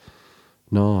 together.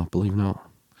 No, I believe not.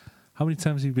 How many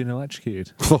times have you been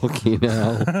electrocuted? Fucking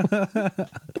hell.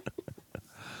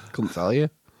 Couldn't tell you.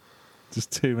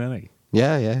 Just too many.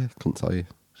 Yeah, couldn't tell you.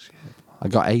 Shit. I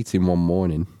got 8 in one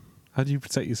morning. How do you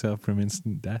protect yourself from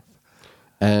instant death?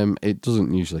 It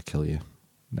doesn't usually kill you.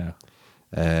 No.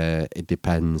 It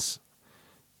depends.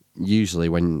 Usually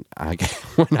when I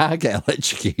get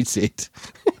electrocuted,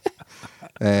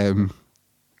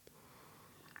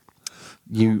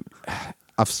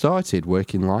 I've started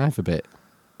working live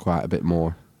quite a bit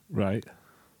more. Right.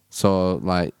 So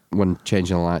like when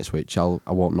changing a light switch, I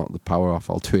won't knock the power off.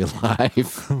 I'll do it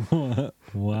live.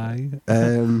 Why?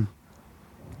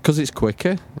 Because it's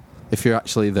quicker if you're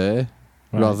actually there.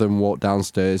 Right. Rather than walk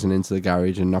downstairs and into the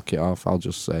garage and knock it off, I'll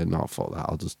just say, no, fuck that,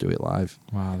 I'll just do it live.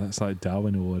 Wow, that's like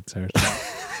Darwin Award territory.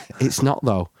 It's not,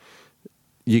 though.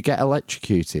 You get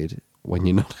electrocuted when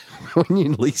you're not, when you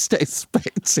least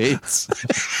expect it.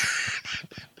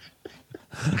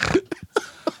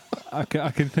 I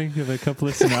can think of a couple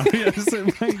of scenarios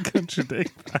that might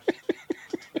contradict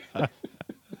that.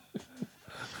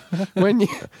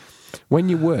 when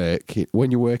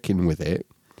you're working with it,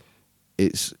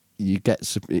 it's you get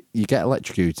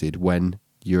electrocuted when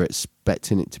you're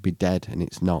expecting it to be dead and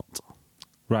it's not.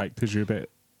 Right, because you're a bit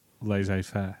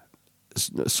laissez-faire.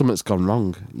 Something's gone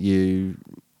wrong. You've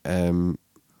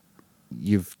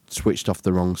switched off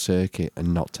the wrong circuit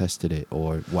and not tested it,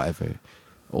 or whatever,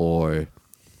 or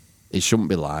it shouldn't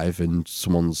be live and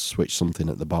someone's switched something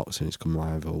at the box and it's come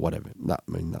live, or whatever.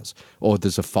 Or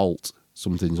there's a fault.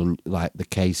 Something's like the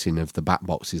casing of the back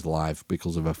box is live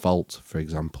because of a fault, for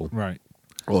example. Right.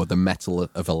 Or the metal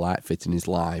of a light fitting is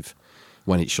live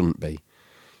when it shouldn't be.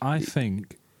 I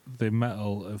think the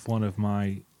metal of one of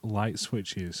my light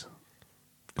switches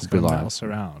is Could be got live. metal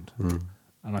surround,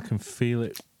 and I can feel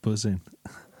it buzzing.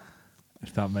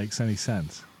 If that makes any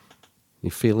sense. You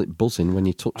feel it buzzing when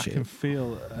you touch I it. can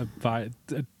feel a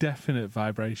definite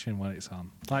vibration when it's on.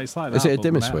 Like it's like Is that. it a but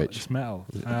dimmer metal. switch? It's metal.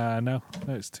 No,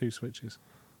 it's 2 switches.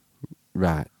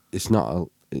 Right. It's not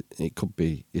it could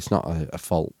be. It's not a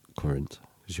fault current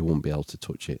because you won't be able to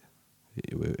touch it.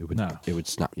 It would. No. It would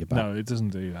snap your back. No, it doesn't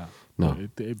do that. No.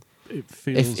 But it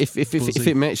feels. If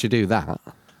buzzy. it makes you do that,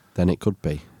 then it could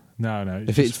be. No.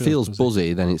 If it feels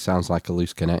buzzy, then it sounds like a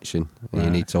loose connection, and you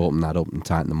Right. need to open that up and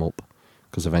tighten them up,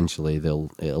 because eventually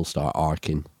it'll start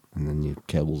arcing, and then your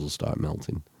cables will start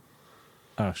melting.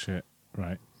 Oh shit!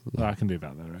 Right. Well, I can do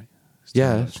that though, right? It's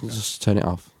Yeah, electrical. just turn it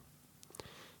off.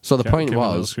 So the point Get my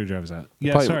little was, screwdrivers out.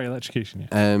 Yeah, point- sorry, electrocution.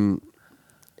 Yeah.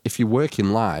 if you're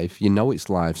working live, you know it's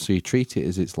live, so you treat it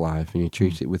as it's live, and you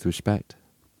treat it with respect,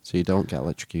 so you don't get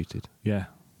electrocuted. Yeah.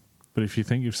 But if you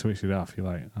think you've switched it off, you're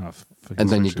like, oh, fucking And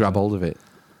then you switch it grab off. hold of it.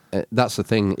 That's the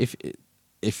thing.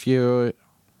 If you're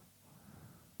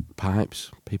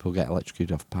pipes, people get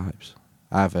electrocuted off pipes.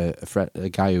 I have a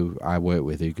guy who I work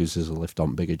with who gives us a lift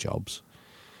on bigger jobs.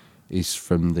 He's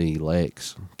from the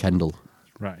Lakes, Kendall,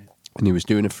 Right. and he was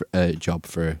doing a job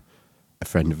for a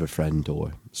friend of a friend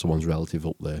or someone's relative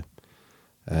up there.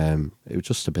 It was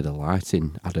just a bit of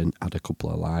lighting. Had a couple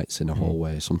of lights in a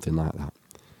hallway, something like that.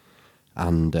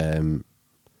 And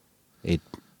he'd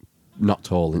knocked a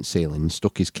hole in the ceiling,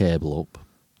 stuck his cable up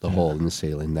the hole in the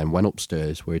ceiling, then went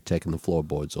upstairs where he'd taken the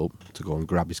floorboards up to go and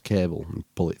grab his cable and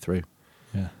pull it through.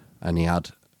 Yeah. And he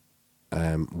had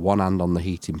one hand on the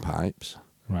heating pipes,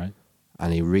 Right.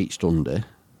 and he reached under,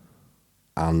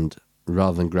 and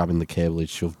rather than grabbing the cable he'd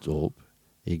shoved up,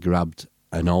 he grabbed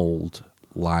an old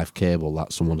live cable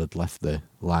that someone had left the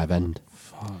live end,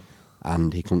 Fuck.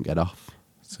 and he couldn't get off.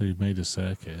 So you made a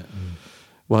circuit. And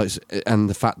Well, and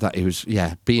the fact that he was,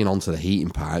 being onto the heating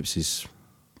pipes is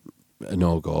a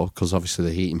no-go, because obviously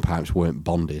the heating pipes weren't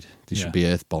bonded. They should be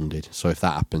earth bonded. So if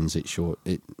that happens,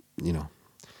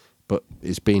 but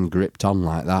it's being gripped on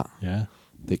like that. yeah.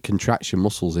 It contracts your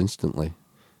muscles instantly.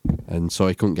 And so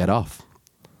he couldn't get off.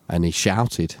 And he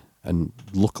shouted, and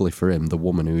luckily for him, the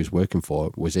woman who he was working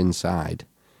for was inside,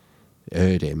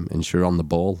 heard him, and she was on the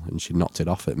ball, and she knocked it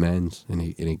off at mains, and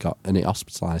it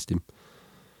hospitalised him.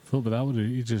 Fuck, but that would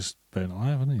you just burn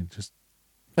alive, wouldn't you? Just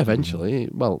Eventually,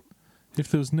 well, If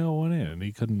there was no one in and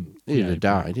he couldn't... He'd have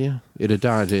died, yeah. He'd have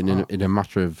died in a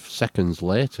matter of seconds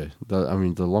later.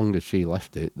 The longer she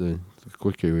left it, the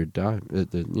quicker he would die.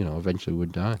 Eventually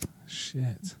would die.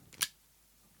 Shit.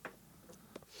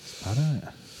 It's bad, isn't it?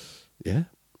 Yeah.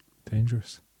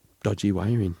 Dangerous. Dodgy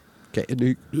wiring. Get a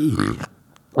new...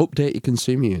 Update your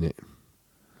consumer unit.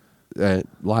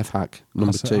 Life hack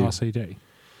number 2. RCD?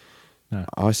 No.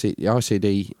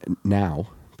 RCD now,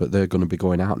 but they're going to be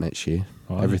going out next year.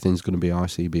 Oh, Everything's going to be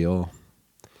RCBO.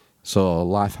 So,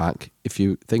 life hack, if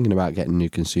you're thinking about getting new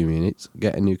consumer units,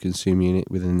 get a new consumer unit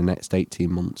within the next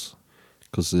 18 months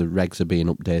because the regs are being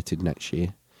updated next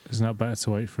year. Isn't that better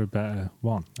to wait for a better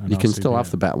one? You can still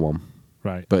have the better one.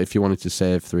 Right. But if you wanted to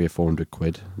save 300 or 400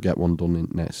 quid, get one done in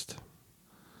the next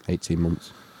 18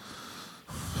 months.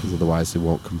 Because otherwise they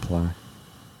won't comply.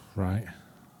 Right.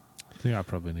 I think I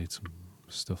probably need some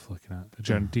stuff looking at.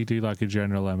 Do you do like a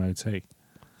general MOT?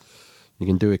 You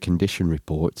can do a condition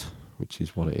report, which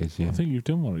is what it is, yeah. I think you've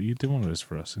done one. You did one of this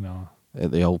for us in our...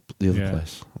 At the other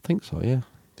place. I think so, yeah.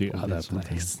 The other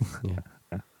place.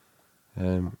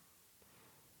 Yeah.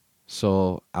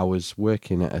 So I was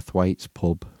working at a Thwaites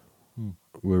pub.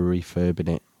 We were refurbing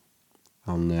it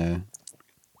on there.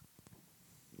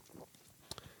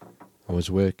 I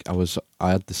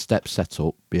had the steps set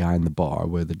up behind the bar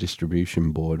where the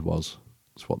distribution board was.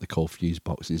 It's what they call fuse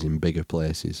boxes in bigger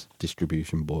places,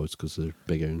 distribution boards, because they're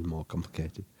bigger and more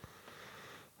complicated.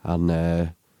 And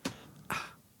I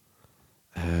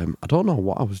don't know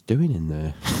what I was doing in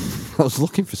there. I was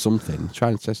looking for something,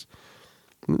 trying to test.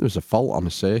 There was a fault on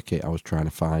a circuit I was trying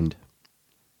to find.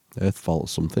 Earth fault or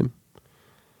something.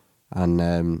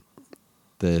 And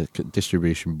the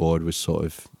distribution board was sort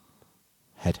of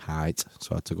head height,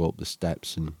 so I had to go up the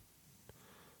steps and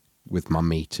with my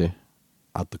meter,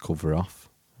 had the cover off.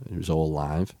 It was all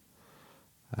live.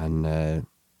 And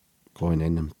going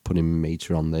in and putting my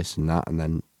meter on this and that, and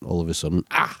then all of a sudden,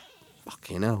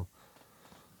 fucking hell.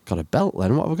 Got a belt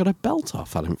then. What have I got a belt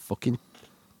off? I didn't fucking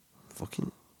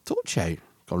touch out.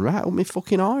 Gone right up my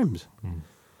fucking arms.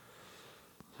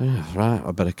 Right,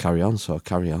 I better carry on, so I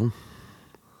carry on.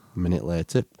 A minute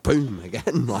later, boom,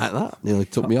 again, like that. Nearly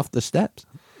took me off the steps.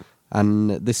 And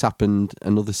this happened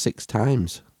another 6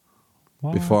 times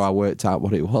before I worked out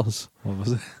what it was. What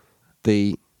was it?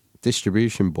 The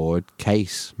distribution board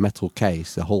case, metal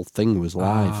case, the whole thing was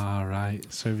live. Ah, right.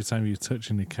 So every time you're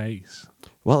touching the case...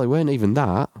 Well, it weren't even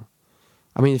that.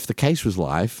 I mean, if the case was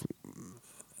live,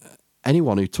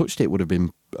 anyone who touched it would have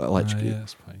been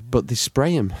electrocuted. But they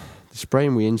spray them. They spray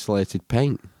them with insulated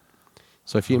paint.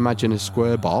 So if you imagine a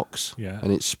square box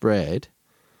and it's sprayed,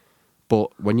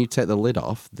 but when you take the lid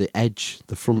off, the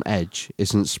front edge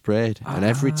isn't sprayed. And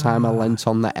every time I leant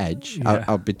on the edge,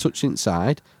 I'd be touching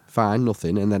inside, fine,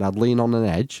 nothing, and then I'd lean on an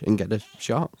edge and get a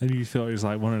shot. And you thought it was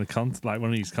like one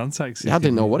of these contacts. Yeah, I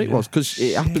didn't know what it was because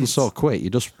it happens so quick. You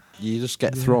just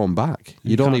get thrown back.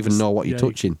 You don't even know what you're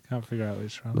touching. You can't figure out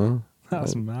which one. No.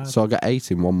 That's mad. So I got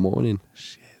 8 in one morning.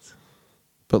 Shit.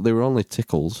 But they were only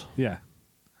tickles. Yeah.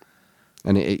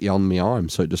 And it hit you on my arm,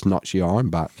 so it just knocks your arm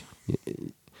back.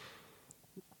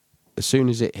 As soon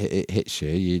as it hits you,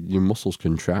 your muscles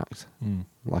contract,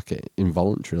 like it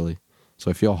involuntarily. So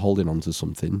if you're holding on to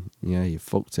something, you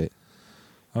fucked it.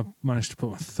 I managed to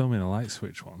put my thumb in a light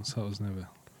switch once. That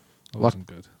wasn't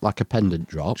good. Like a pendant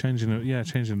drop? Changing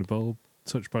the bulb,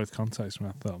 touch both contacts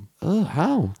with my thumb. Oh,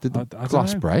 how? Did the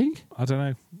glass break? I don't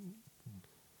know.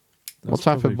 What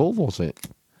type of bulb was it?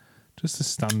 Just a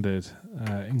standard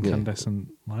incandescent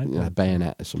light bulb. Yeah,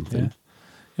 bayonet or something.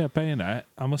 Yeah, bayonet.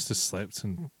 I must have slipped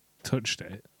and touched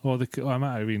it. Or I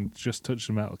might have even just touched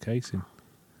the metal casing.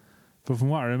 But from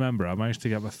what I remember, I managed to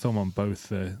get my thumb on both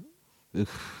the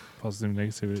positive and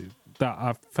negative. That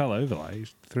I fell over, it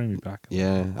threw me back.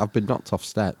 Yeah, I've been knocked off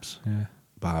steps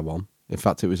by one. In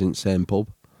fact, it was in the same pub.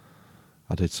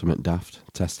 I did something daft,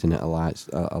 testing at a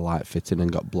light fitting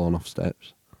and got blown off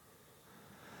steps.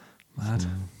 Mad.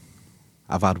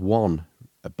 I've had one,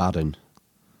 a bad one,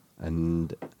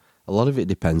 and a lot of it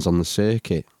depends on the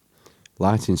circuit.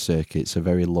 Lighting circuits are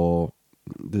very low.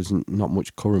 There's not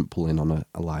much current pulling on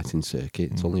a lighting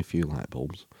circuit. It's only a few light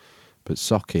bulbs. But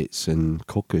sockets and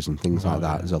cookers and things like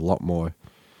that, there's a lot more.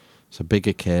 It's a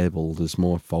bigger cable. There's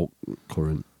more fault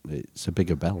current. It's a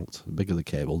bigger belt. The bigger the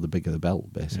cable, the bigger the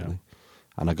belt, basically. Yeah.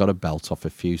 And I got a belt off a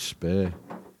fuse spur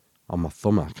on my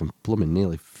thumb. I can blooming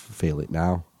nearly feel it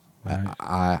now.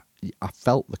 Right. I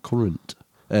felt the current.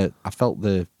 I felt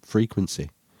the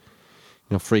frequency.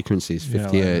 Frequency is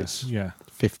 50 hertz.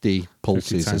 50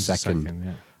 pulses 50 a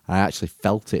second. I actually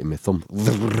felt it in my thumb.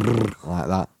 Like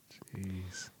that.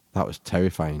 Jeez. That was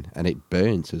terrifying. And it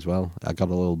burnt as well. I got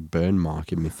a little burn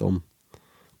mark in my thumb.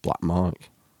 black mark.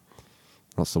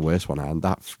 That's the worst one I had.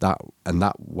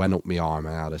 That went up my arm.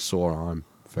 I had a sore arm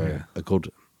for a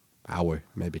good hour,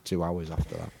 maybe 2 hours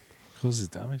after that. Causes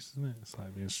damage, doesn't it? It's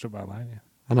like being struck by lightning.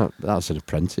 I know, that was an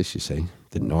apprentice, you see.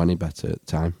 Didn't know any better at the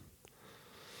time.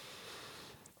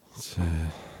 So,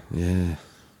 yeah.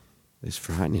 It's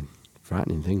frightening.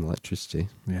 Frightening thing, electricity.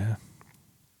 Yeah.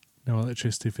 No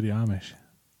electricity for the Amish.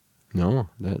 No,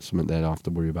 that's something they don't have to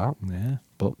worry about. Yeah.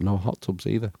 But no hot tubs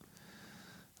either.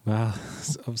 Well,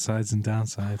 it's upsides and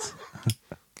downsides.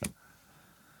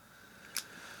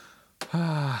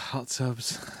 Hot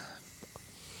tubs.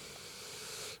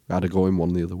 I had to go in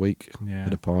one the other week Yeah.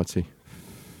 at a party.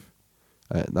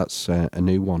 That's a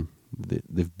new one.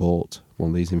 They've bought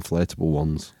one of these inflatable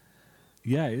ones.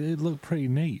 Yeah, it looked pretty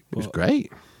neat. It was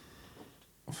great.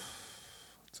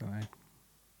 Dunno.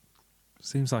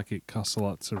 Seems like it costs a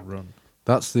lot to run.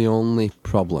 That's the only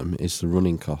problem, is the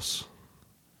running costs.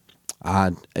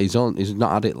 He's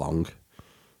not had it long.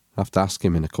 I have to ask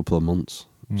him in a couple of months.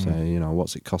 Say,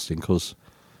 what's it costing? Because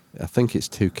I think it's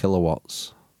 2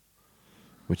 kilowatts,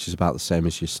 which is about the same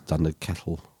as your standard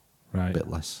kettle. Right. A bit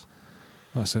less.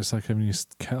 Oh, so it's like having your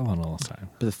kettle on all the time.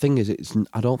 But the thing is,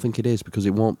 I don't think it is, because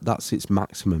it won't. That's its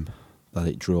maximum that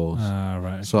it draws.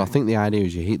 Right. Okay. So I think the idea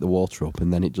is you heat the water up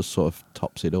and then it just sort of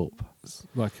tops it up. It's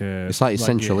like a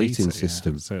central your heating heater,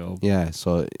 system. Yeah.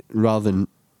 So rather than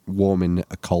warming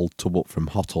a cold tub up from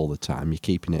hot all the time, you're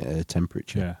keeping it at a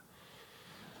temperature. Yeah.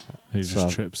 It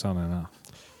just trips on and off.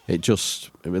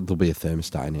 There'll be a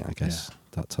thermostat in it, I guess. Yeah.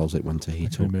 That tells it when to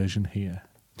heat Like an up. immersion heater.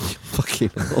 Fucking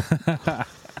hell.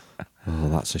 Oh,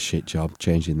 that's a shit job,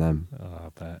 changing them. Oh, I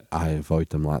bet. I avoid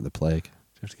them like the plague. Do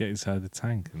you have to get inside the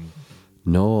tank?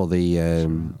 No, the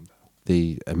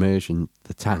immersion,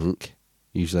 the tank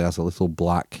usually has a little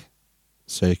black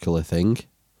circular thing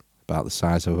about the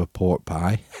size of a pork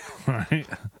pie Right.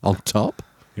 on top.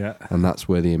 Yeah. And that's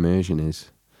where the immersion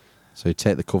is. So you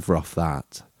take the cover off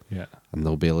that. Yeah. And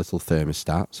there'll be a little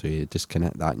thermostat. So you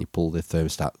disconnect that and you pull the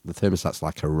thermostat. The thermostat's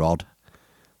like a rod,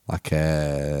 like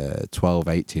a 12,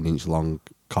 18-inch long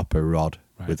copper rod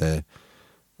with a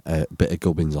bit of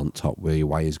gubbins on top where your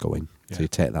wires go in. Yeah. So you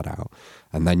take that out.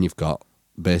 And then you've got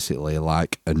basically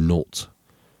like a nut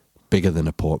bigger than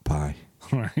a pork pie.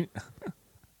 Right.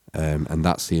 And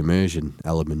that's the immersion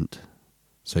element.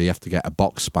 So you have to get a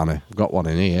box spanner. I've got one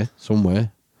in here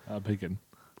somewhere. How big one?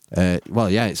 Well,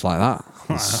 yeah, it's like that.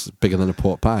 It's bigger than a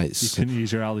pork pie. It's You couldn't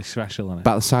use your Ali special on it.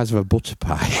 about the size of a butter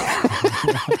pie.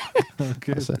 Oh,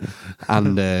 good.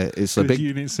 And it's a Good big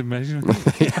units of measurement.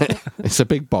 it's a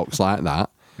big box like that.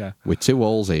 Yeah. With 2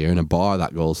 holes here and a bar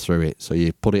that goes through it. So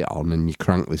you put it on and you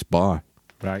crank this bar.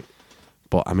 Right.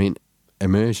 But I mean,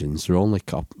 immersions, they're only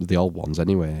the old ones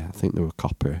anyway. I think they were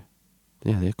copper.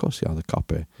 Yeah, of course they are, the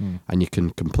copper. And you can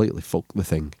completely fuck the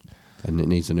thing. And it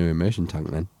needs a new immersion tank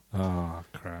then. Oh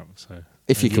crap! So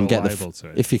If you can get get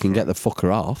the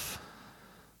fucker off,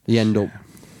 you end up.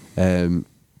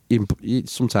 You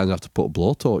sometimes have to put a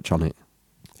blowtorch on it,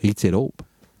 heat it up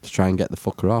to try and get the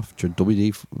fucker off.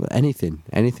 Anything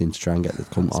to try and get the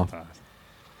cunt off. bad.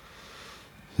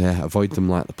 Yeah, avoid them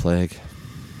like the plague.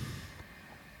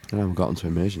 I haven't got into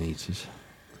immersion heaters.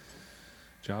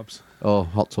 Jobs. Oh,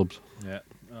 hot tubs. Yeah.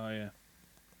 Oh yeah.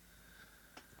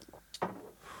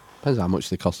 Depends how much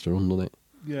they cost to run, doesn't it?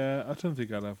 Yeah, I don't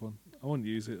think I'd have one. I wouldn't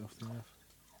use it often enough.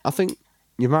 I think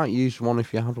you might use one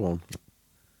if you had one.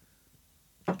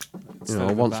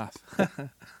 Instead of a bath.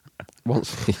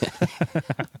 Once,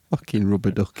 fucking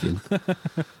rubber ducking.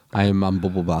 Iron Man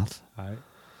bubble bath. Right.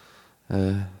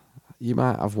 You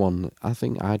might have one. I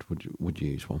think would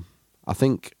use one. I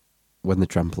think when the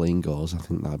trampoline goes, I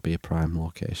think that'd be a prime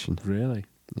location. Really?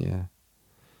 Yeah.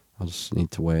 I just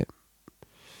need to wait.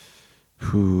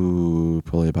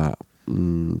 Probably about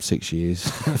 6 years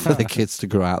for the kids to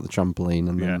grow out the trampoline,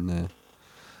 and then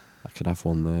I could have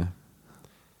one there.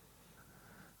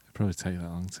 It'd probably take that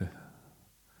long to.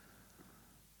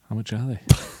 How much are they?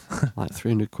 Like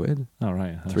 300 quid. Oh,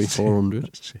 right.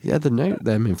 300-400. Yeah, they're new.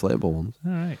 Them inflatable ones.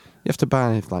 All right. You have to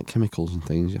buy like chemicals and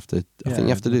things. I think you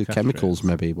have to do chemicals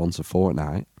maybe once a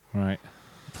fortnight. Right.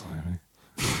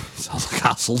 Sounds like a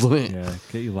hassle, doesn't it? Yeah,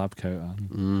 get your lab coat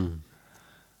on.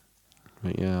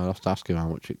 But yeah, I'll have to ask him how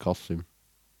much it costs him.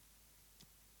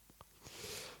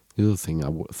 The other thing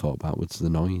I thought about was the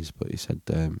noise, but he said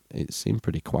it seemed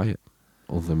pretty quiet.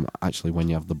 Other than actually when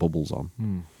you have the bubbles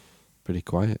on, pretty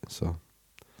quiet. So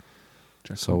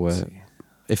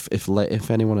if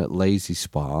anyone at Lazy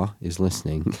Spa is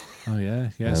listening, oh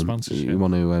yeah, sponsorship. You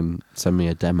want to send me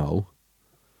a demo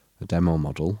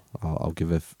model, I'll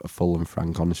give a full and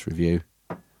frank, honest review.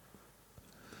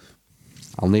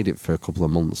 I'll need it for a couple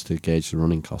of months to gauge the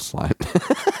running costs. Like,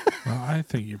 Well, I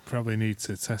think you probably need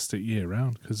to test it year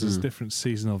round because there's different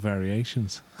seasonal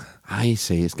variations. I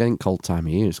see. It's getting cold time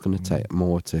of year. It's going to take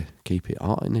more to keep it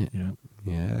hot, isn't it? Yeah.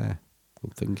 Yeah.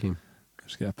 Good thinking.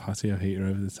 Just get a patio heater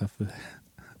over the top of it.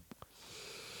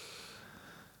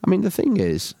 I mean, the thing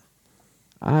is,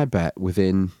 I bet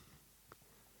within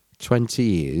 20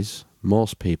 years,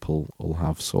 most people will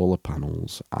have solar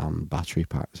panels and battery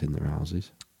packs in their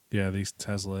houses. Yeah, these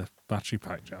Tesla battery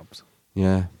pack jobs.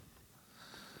 Yeah.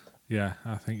 Yeah,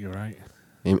 I think you're right.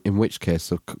 In which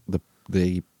case,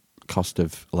 the cost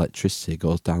of electricity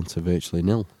goes down to virtually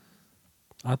nil.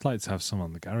 I'd like to have some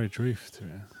on the garage roof, to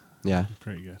be honest. Yeah.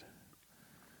 Pretty good.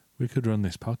 We could run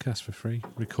this podcast for free.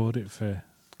 Record it for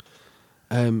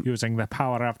using the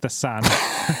power of the sun.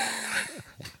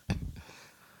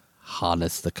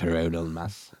 Harness the coronal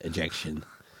mass ejection.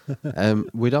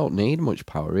 We don't need much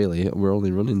power, really. We're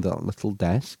only running that little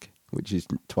desk, which is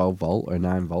 12 volt or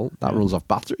 9 volt. That runs off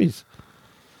batteries.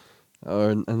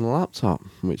 And the laptop,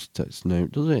 which takes no,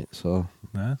 does it? So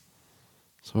No.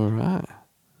 it's all right.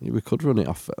 We could run it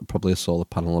off probably a solar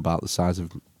panel about the size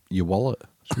of your wallet.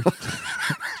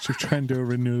 Should we try and do a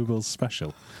renewables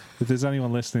special? If there's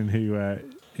anyone listening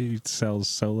who sells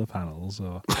solar panels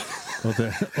or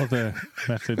other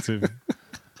methods of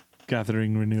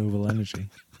gathering renewable energy,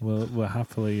 we'll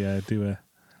happily do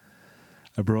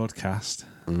a broadcast.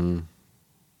 Do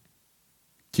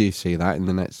you see that in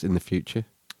the future?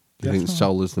 Do you think Definitely.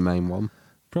 solar's the main one?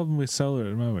 Problem with solar at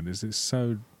the moment is it's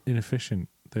so inefficient.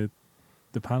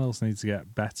 The panels need to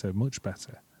get better, much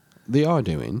better. They are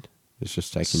doing. It's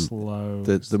just taking Slow.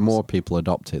 the more people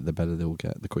adopt it, the better they'll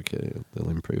get. The quicker they'll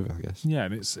improve, I guess. Yeah,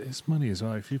 and it's money as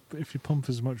well. If you pump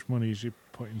as much money as you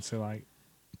put into like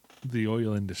the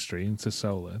oil industry into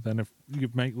solar, then if you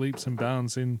make leaps and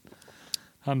bounds in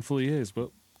a handful of years,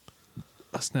 but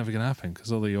that's never going to happen because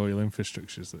all the oil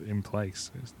infrastructure's in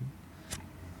place. It's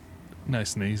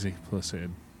nice and easy. Plus,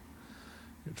 it'd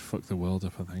fuck the world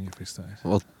up, I think, if we started.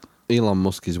 Well, Elon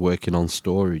Musk is working on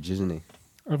storage, isn't he?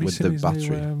 Have you with seen the his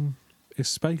battery. new his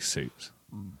spacesuits?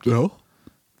 No.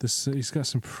 He's got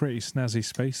some pretty snazzy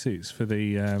spacesuits for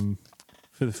the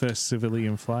first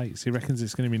civilian flights. He reckons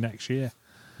it's going to be next year.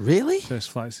 Really?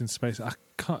 First flights in space. I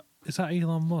can't. Is that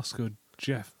Elon Musk or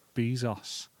Jeff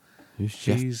Bezos? Who's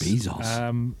Jeff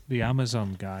Bezos? The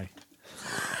Amazon guy.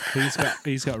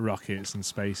 He's got rockets and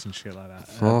space and shit like that.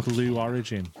 Fuck. Blue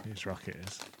Origin, his rocket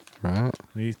is. Right.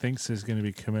 And he thinks there's going to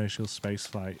be commercial space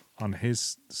flight on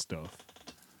his stuff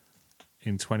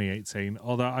in 2018.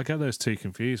 Although I get those two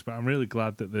confused, but I'm really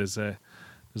glad that there's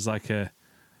like a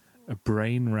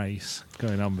brain race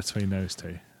going on between those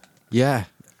two. Yeah.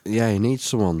 Yeah, he needs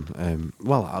someone.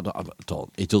 Well, I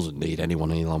don't. He doesn't need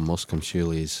anyone, Elon Musk. I'm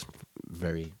sure he's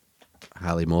very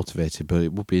highly motivated, but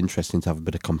it would be interesting to have a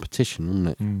bit of competition,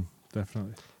 wouldn't it?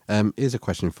 Definitely. Here's a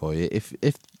question for you. If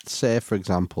say, for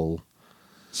example,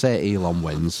 say Elon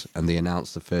wins and they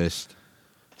announce the first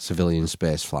civilian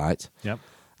space flight, Yep.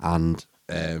 and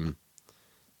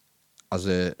as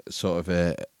a sort of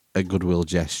a goodwill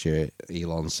gesture,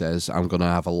 Elon says, I'm going to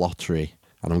have a lottery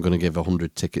and I'm going to give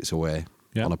 100 tickets away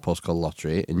on a postcode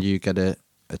lottery, and you get a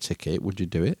ticket. Would you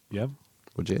do it? Yep.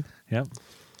 Would you? Yep.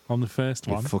 On the first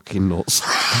You're one. fucking nuts.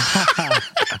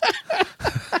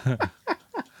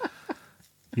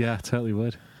 Yeah, I totally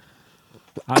would.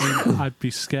 I mean, I'd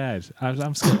be scared.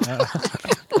 I'm scared.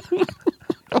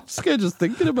 I'm scared just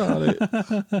thinking about it.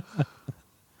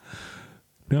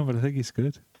 No, but I think he's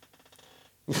good.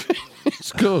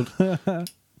 It's good.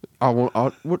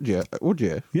 Would you? Would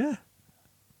you? Yeah.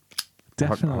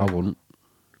 Definitely. I wouldn't.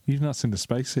 You've not seen the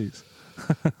spacesuits.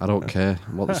 I don't care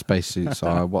what the spacesuits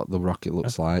are, what the rocket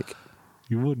looks like.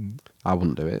 You wouldn't? I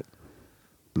wouldn't do it.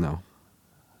 No.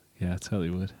 Yeah, I totally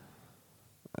would.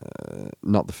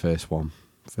 Not the first one.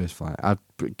 First flight. I'd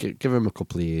give him a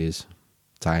couple of years,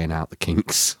 tying out the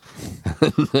kinks.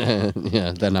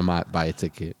 Yeah, then I might buy a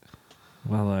ticket.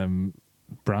 Well,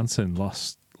 Branson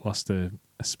lost a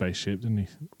spaceship, didn't he?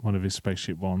 One of his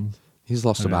spaceship ones. He's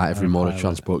lost And about a every mode of pilot.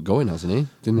 transport going, hasn't he?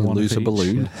 Didn't he One lose of a each,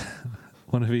 balloon?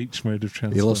 One of each mode of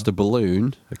transport. He lost a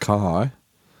balloon, a car,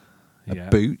 a Yeah.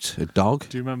 boot, a dog.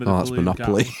 Do you remember the Oh, that's balloon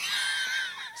Monopoly. guy?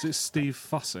 Is it Steve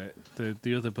Fawcett,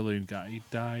 the other balloon guy? He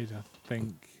died, I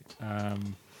think,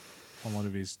 on one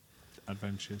of his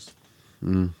adventures.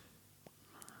 Mm.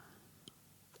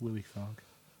 Willie Fogg.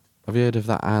 Have you heard of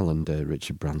that island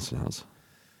Richard Branson has?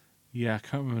 Yeah, I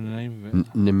can't remember the name of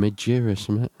it. Namibia or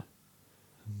something?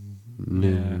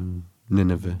 Yeah.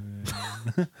 Nineveh.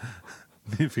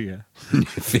 Nivea.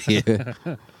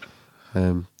 Nivea.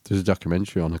 There's a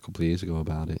documentary on a couple of years ago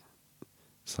about it.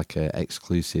 It's like an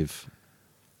exclusive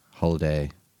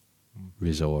holiday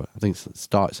resort. I think it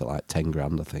starts at like 10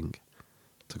 grand, I think,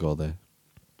 to go there.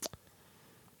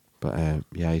 But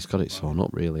yeah, he's got it sewn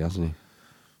up, really, hasn't he?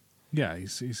 Yeah,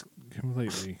 he's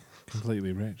completely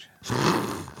rich.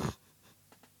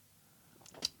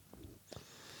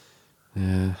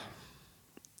 Yeah.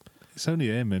 It's only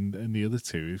him and the other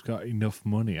two who've got enough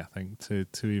money, I think,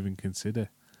 to even consider.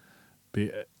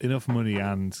 Enough money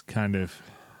and kind of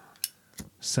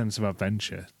sense of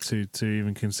adventure to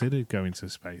even consider going to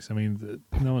space. I mean,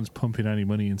 no one's pumping any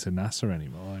money into NASA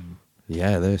anymore. And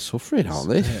Yeah, they're suffering, aren't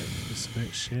they? It's a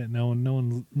bit shit. No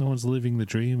one's living the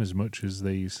dream as much as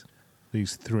these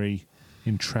three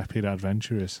intrepid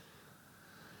adventurers.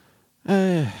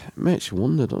 Makes you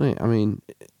wonder, doesn't it? I mean,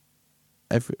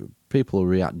 people will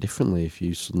react differently if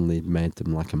you suddenly made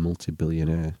them like a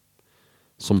multi-billionaire.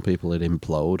 Some people would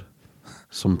implode.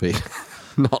 Some people,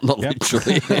 not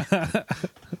literally.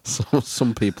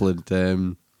 Some people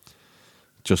would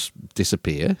just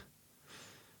disappear,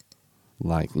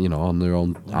 like, you know, on their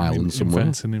own island somewhere.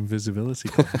 Invent an invisibility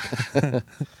cloak.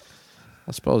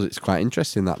 I suppose it's quite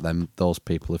interesting that those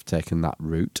people have taken that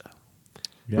route.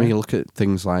 Yeah. When you look at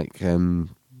things like, you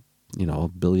know,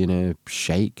 billionaire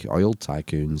sheikh oil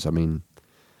tycoons, I mean,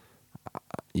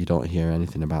 you don't hear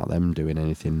anything about them doing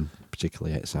anything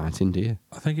particularly exciting, do you?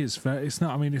 I think it's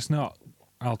not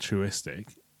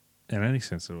altruistic in any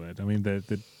sense of the word. I mean, they're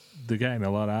getting a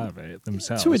lot out of it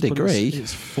themselves. To a but degree.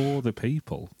 It's for the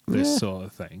people, this sort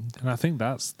of thing. And I think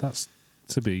that's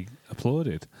to be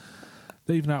applauded.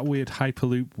 Even that weird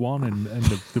Hyperloop One and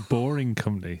the boring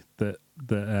company that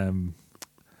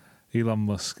Elon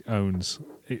Musk owns.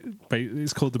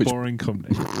 It's called the Boring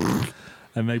Company.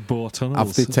 And they bore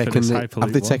tunnels. Have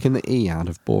they taken the E out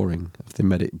of boring? Have they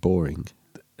made it boring?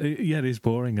 Yeah, it is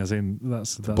boring, as in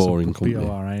that's boring a company.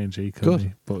 BORING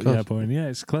company. Good. Yeah, boring. Yeah,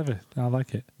 it's clever. I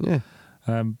like it. Yeah.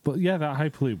 But yeah, that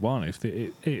Hyperloop One,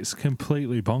 it's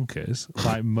completely bonkers,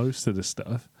 like most of the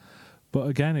stuff. But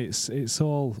again, it's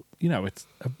all, you know,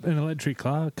 an electric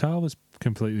car was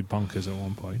completely bonkers at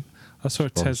one point. I saw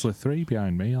a Tesla 3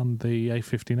 behind me on the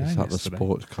A59 Is that yesterday. the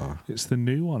sports car? It's the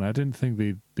new one. I didn't think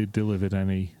they delivered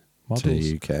any models.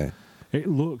 To the UK. It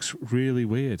looks really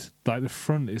weird. Like the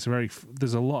front is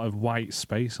there's a lot of white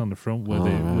space on the front where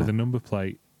the number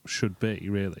plate should be,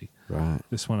 really. Right.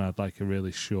 This one had like a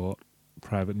really short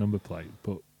private number plate,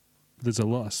 but there's a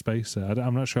lot of space there.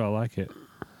 I'm not sure I like it.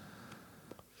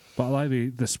 But I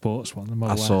like the sports one, the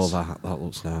Model S. I saw that. That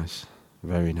looks nice.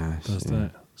 Very nice. Doesn't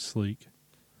it? Sleek.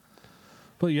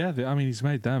 But yeah, I mean, he's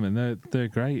made them, and they're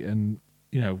great, and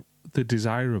you know, they're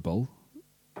desirable.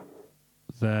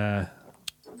 They're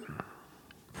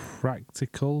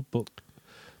practical, but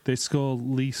they score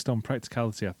least on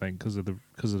practicality, I think, because of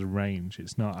the range.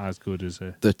 It's not as good as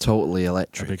They're totally a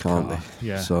electric, big aren't car. they?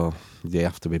 Yeah. So they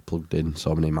have to be plugged in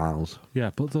so many miles.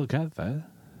 Yeah, but they'll get there.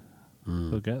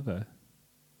 They'll get there.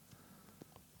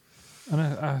 And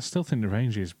I still think the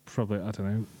range is probably, I don't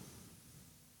know,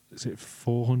 is it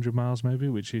 400 miles maybe,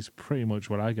 which is pretty much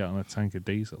what I get on a tank of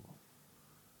diesel.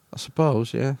 I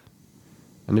suppose, yeah.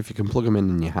 And if you can plug them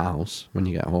in your house when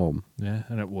you get home. Yeah,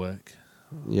 and at work.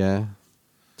 Yeah,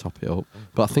 top it up.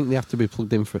 But I think they have to be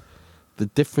plugged in for... The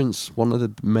difference, one of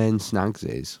the main snags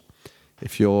is,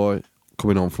 if you're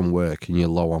coming home from work and you're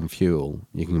low on fuel,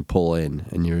 you can pull in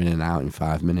and you're in and out in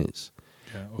 5 minutes.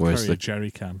 Yeah, or carry a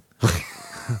jerry can.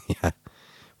 Yeah.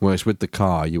 Whereas with the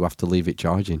car, you have to leave it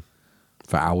charging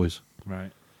for hours.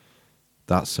 Right.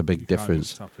 That's a big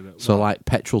difference. Top it up. So, like,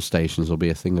 petrol stations will be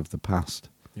a thing of the past.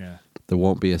 Yeah. There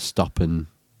won't be a stop and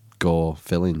go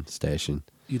filling station.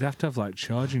 You'd have to have like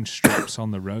charging strips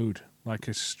on the road, like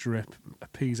a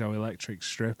piezoelectric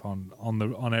strip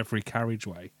on every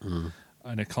carriageway,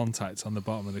 and a contact on the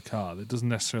bottom of the car that doesn't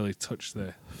necessarily touch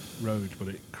the road, but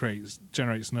it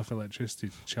generates enough electricity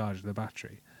to charge the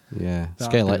battery. Yeah,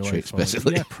 That'd scale be the way electrics, forward.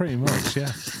 basically. Yeah, pretty much.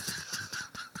 Yeah.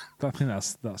 I think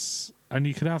that's, and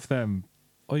you could have them,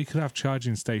 or you could have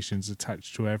charging stations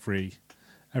attached to every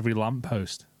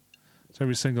lamppost. So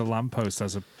every single lamppost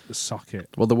has a socket.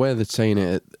 Well, the way they're saying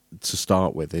it to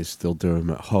start with is they'll do them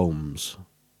at homes,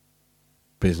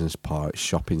 business parks,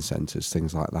 shopping centres,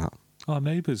 things like that. Our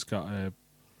neighbour's got a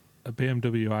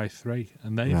BMW i3,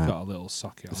 and they've got a little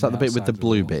socket. Is that the bit with the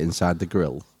blue bit inside? inside the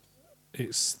grill?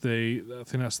 It's I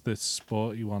think that's the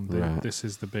sporty one. Right. This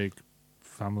is the big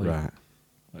family. Right.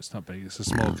 It's not big. It's a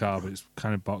small car, but it's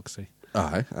kind of boxy.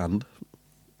 Aye, and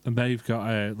they've got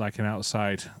an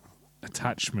outside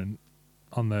attachment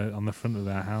on the front of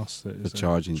their house. That is the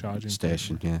charging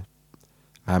station, yeah.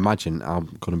 I imagine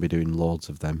I'm going to be doing loads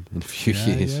of them in a few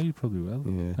years. Yeah, you probably will.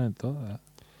 Yeah. I hadn't thought of that.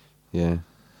 Yeah.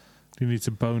 Do you need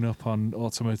to bone up on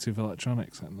automotive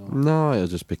electronics then? Or? No, it'll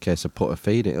just be a case of put a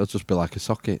feed in. It'll just be like a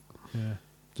socket. Yeah.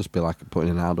 Just be like putting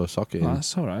an outdoor socket Well, in.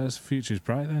 that's all right. The future's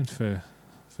bright then for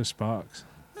Sparks.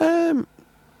 I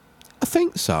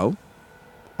think so.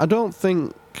 I don't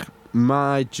think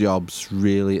my job's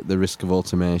really at the risk of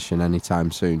automation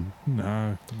anytime soon.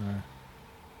 No.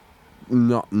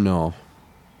 No.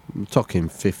 I'm talking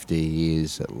 50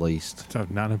 years at least. To have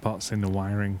nanobots in the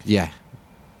wiring. Yeah.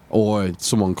 Or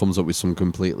someone comes up with some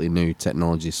completely new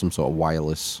technology, some sort of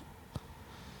wireless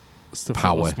Stuff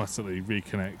power. That automatically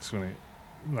reconnects when it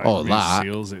that.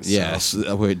 itself. Yes,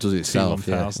 where it does itself.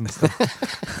 Yeah.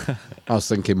 Stuff. I was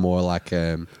thinking more like,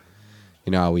 you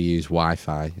know how we use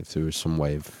Wi-Fi, if there was some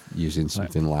way of using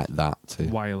something like that to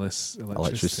wireless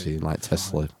electricity. like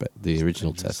Tesla, but the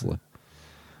original Tesla.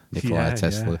 Nikolai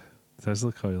Tesla. Yeah.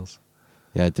 Tesla coils.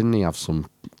 Yeah, didn't he have some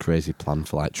crazy plan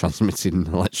for like transmitting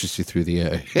electricity through the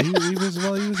air? he was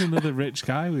another rich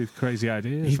guy with crazy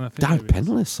ideas. He and I think died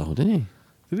penniless though, didn't he?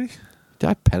 Did he?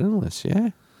 Died penniless,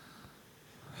 yeah.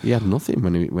 He had nothing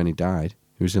when he died.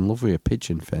 He was in love with a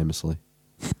pigeon, famously.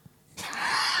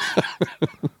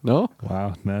 No?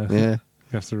 Wow, no. Yeah.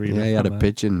 You have to read Yeah, he had a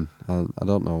pigeon. I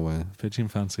don't know where. Pigeon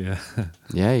fancier.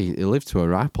 Yeah, he lived to a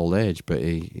ripe old age, but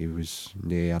he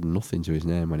had nothing to his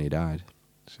name when he died.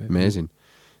 Shit. Amazing.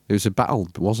 It was a battle,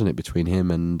 wasn't it, between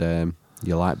him and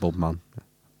your light bulb man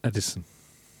Edison.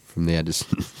 from the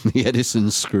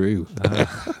Edison screw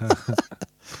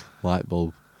light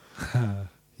bulb.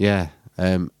 Yeah,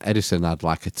 Edison had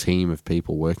like a team of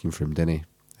people working for him, didn't he?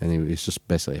 And it was just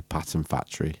basically a pattern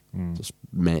factory. Just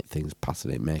make things,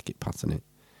 pattern it, make it, pattern it.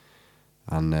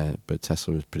 And but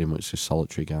Tesla was pretty much a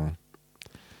solitary guy.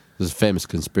 There's a famous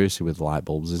conspiracy with light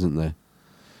bulbs, isn't there?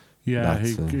 Yeah,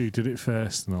 who did it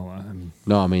first and all that. And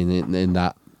No, I mean in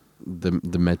that they're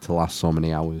made to last so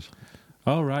many hours.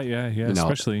 oh right, yeah,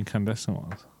 especially incandescent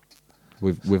ones.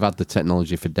 We've had the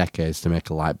technology for decades to make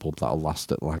a light bulb that'll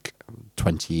last at like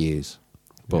 20 years,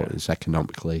 but it's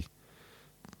economically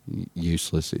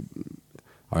useless.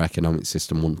 Our economic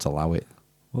system wouldn't allow it.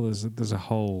 Well, there's a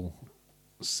whole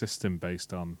system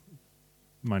based on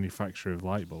manufacture of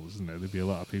light bulbs, isn't there? There'd be a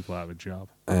lot of people out of a job.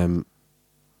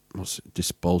 What's it,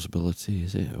 disposability,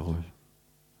 is it? Or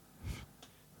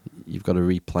you've got to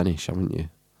replenish, haven't you?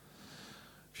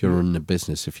 If you're running a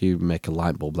business, if you make a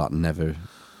light bulb that never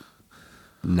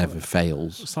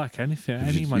fails, It's like anything,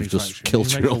 any you've manufacturing. just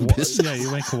killed You your make own business. Yeah, you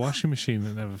make a washing machine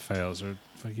that never fails, or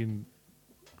fucking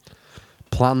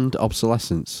planned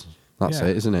obsolescence. That's Yeah.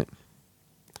 it, isn't it?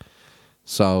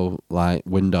 So, like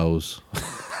Windows,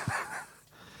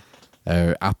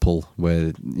 Apple,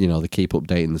 where they keep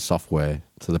updating the software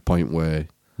to the point where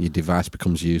your device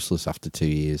becomes useless after 2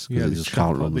 years because it just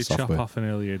can't run the they chop software. off an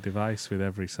earlier device with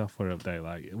every software update.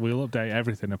 Like, we'll update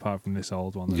everything apart from this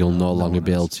old one. that You'll no longer one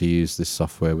be able has. to use this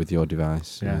software with your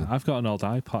device. Yeah, I've got an old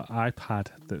iPad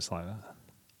that's like that.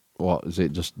 What is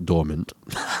it? Just dormant?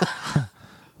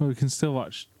 Well, we can still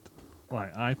watch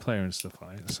like iPlayer and stuff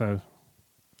like it, so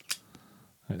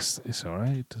it's all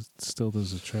right. It still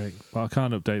does the trick, but I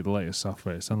can't update the latest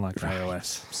software. It's on like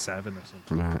iOS 7 or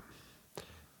something. Right.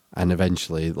 And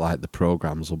eventually, like the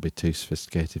programs will be too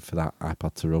sophisticated for that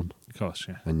iPad to run, Of course,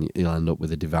 yeah. and you'll end up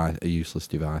with a useless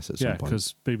device at some Yeah, point.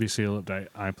 because BBC will update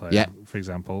iPlayer, Yeah. for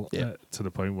example, Yeah. to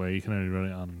the point where you can only run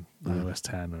it on iOS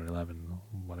 10 or 11 or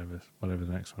whatever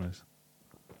the next one is.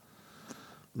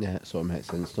 Yeah, it sort of makes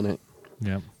sense, doesn't it?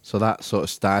 Yeah. So that sort of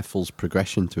stifles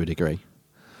progression to a degree.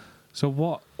 So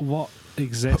what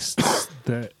exists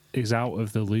that is out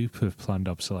of the loop of planned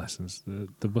obsolescence?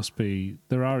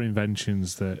 There are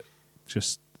inventions that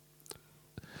just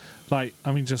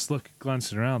just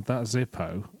glancing around, that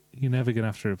Zippo, you're never going to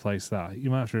have to replace that. You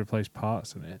might have to replace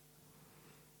parts in it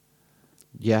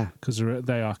Yeah. because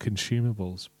they are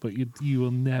consumables, but you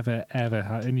will never ever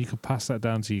have, and you could pass that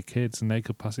down to your kids and they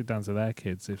could pass it down to their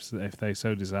kids if they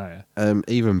so desire.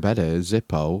 Even better,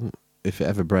 Zippo, if it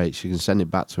ever breaks, you can send it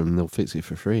back to them and they'll fix it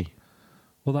for free.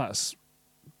 Well,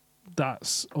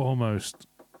 that's almost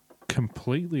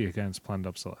completely against planned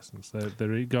obsolescence.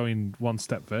 They're going one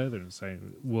step further and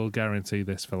saying, we'll guarantee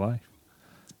this for life.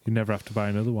 You never have to buy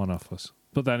another one off us.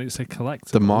 But then it's a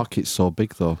collectible. The market's so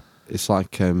big, though. It's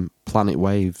like Planet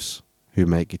Waves, who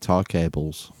make guitar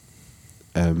cables.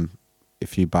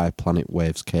 If you buy a Planet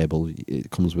Waves cable, it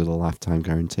comes with a lifetime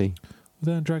guarantee. Were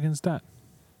they on Dragon's Den?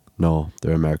 No,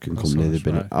 they're an American That's company. so They've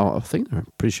been. right. I think they're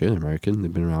pretty sure they're American.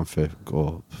 They've been around for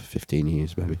 15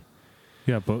 years, maybe.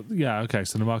 Yeah, but okay.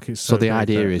 So the market's So so the big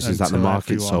idea is that the until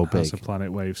market's so everyone has big. a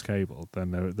Planet Waves cable,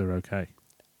 then they're okay.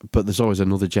 But there's always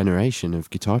another generation of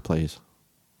guitar players,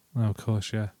 Oh, of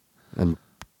course, yeah. and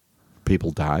people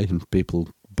die, and people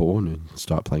born and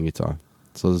start playing guitar.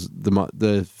 So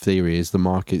the theory is the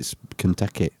markets can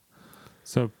take it.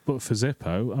 So, but for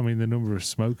Zippo, I mean, the number of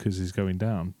smokers is going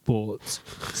down, but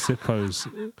Zippo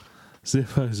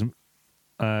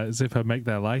make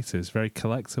their lighters very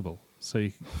collectible. So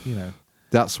you know.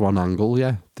 That's one angle.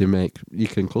 Yeah, you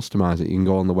can customize it. You can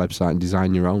go on the website and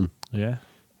design your own. Yeah.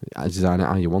 Design it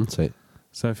how you want it.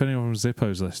 So if anyone from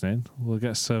Zippo's listening, we'll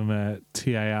get some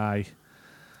TAI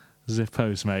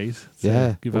Zippos made.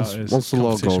 Give out as once the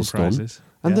logo's prizes. done.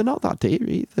 And they're not that dear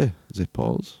either,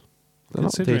 Zippos. They're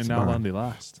not Considering dear how long they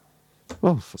last.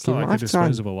 Well, it's not like lifetime. a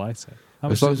disposable lighter. How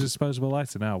much As long is a disposable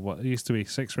lighter now? What it used to be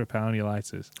 £6 for a pound your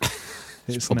lighters.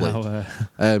 It's probably, now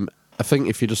I think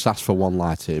if you just ask for one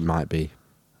lighter, it might be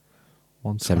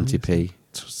 70p,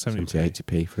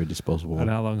 80p for a disposable one. And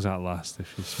how long's that last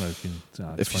if you're smoking?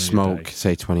 If you smoke,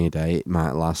 say 20 a day, it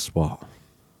might last, what,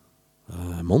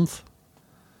 a month?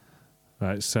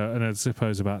 Right, so and a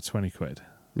Zippo's about 20 quid.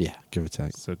 Yeah, give or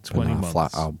take. So 20 months.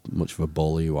 Flat, how much of a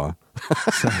baller you are.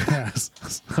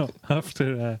 So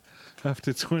after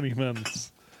 20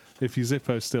 months, if your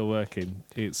Zippo's still working,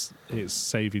 it's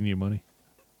saving you money.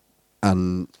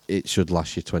 And it should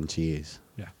last you 20 years.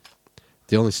 Yeah.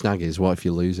 The only snag is, what if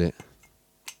you lose it?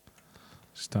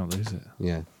 Just don't lose it.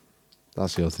 Yeah.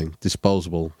 That's the other thing.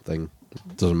 Disposable thing.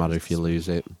 Doesn't matter if you lose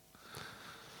it.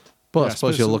 But I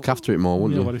suppose you'll look after it more,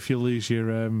 wouldn't you? What if you lose your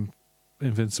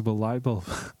invincible light bulb?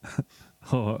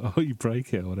 or you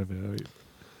break it or whatever.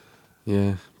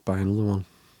 Yeah, buy another one.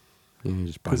 Yeah,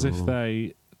 just buy another one.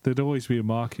 Because there'd always be a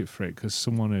market for it because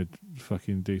someone would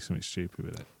fucking do something stupid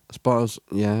with it. I suppose,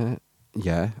 yeah,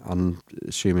 and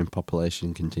assuming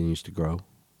population continues to grow.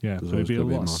 Yeah, but it'd be a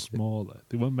lot smaller.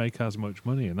 They won't make as much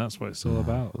money, and that's what it's all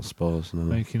about. I suppose, no.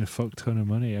 Making a fuck ton of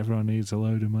money. Everyone needs a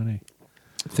load of money.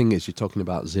 The thing is, you're talking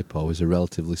about Zippo is a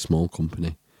relatively small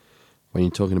company. When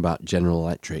you're talking about General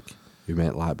Electric, who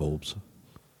make light bulbs,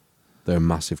 they're a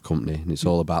massive company, and it's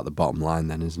all about the bottom line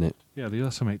then, isn't it? Yeah, they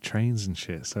also make trains and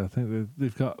shit, so I think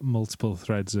they've got multiple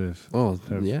threads of all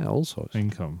sorts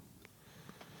income.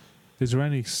 Is there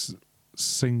any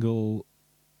single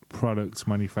product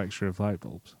manufacturer of light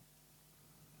bulbs?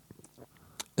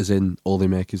 As in, all they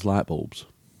make is light bulbs?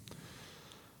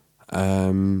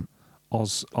 Osram.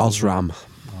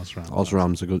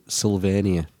 Osram's a good...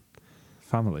 Sylvania.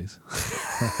 Families.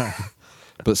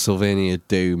 But Sylvania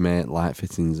do make light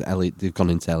fittings. They've gone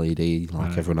into LED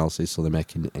like everyone else is, so they're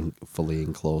making fully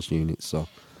enclosed units. So,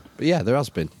 but yeah, there has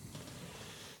been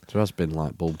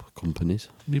light bulb companies.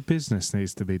 Your business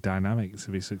needs to be dynamic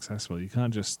to be successful. You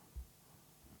can't just,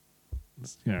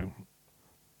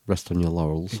 rest on your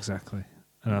laurels. Exactly.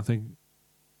 And I think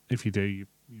if you do, your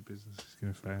business is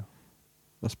going to fail.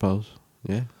 I suppose.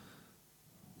 Yeah.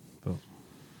 But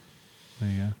there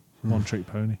you go. One trick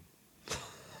pony.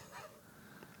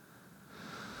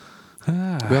 We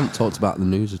haven't talked about the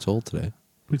news at all today.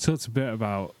 We talked a bit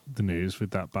about the news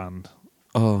with that band.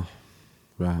 Oh,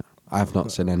 right. I've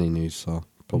not seen any news, so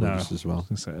probably just as well.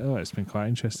 I was going to say, it's been quite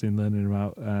interesting learning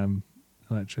about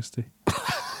electricity.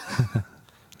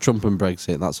 Trump and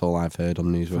Brexit, that's all I've heard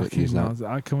on news. Can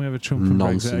we have a Trump and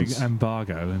Brexit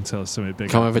embargo until something big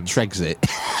Can we have a Trexit?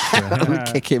 We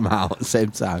kick him out at the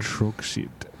same time. Truck shit.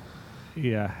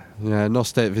 Yeah. Yeah, no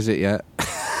state visit yet.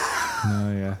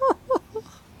 No, yeah.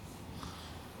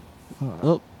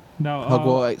 Oh, no.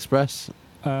 Hogwarts Express.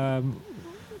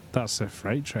 That's a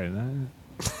freight train, isn't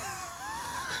it?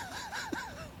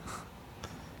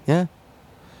 Yeah.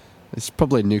 It's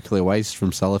probably nuclear waste from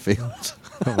Sellafield.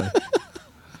 Probably.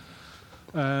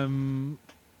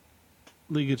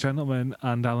 League of Gentlemen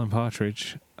and Alan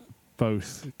Partridge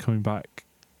both coming back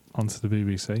onto the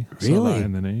BBC. Really? Saw that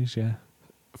in the news, yeah.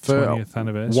 For 20th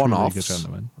anniversary one-offs? League of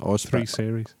Gentlemen. Or 3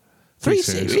 series. 3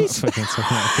 series? 3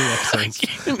 episodes.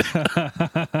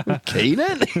 Keen,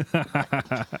 ain't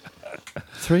it?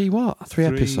 3 what? 3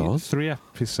 episodes? 3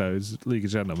 episodes, League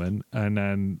of Gentlemen, and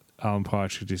then Alan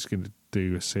Partridge is going to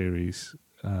do a series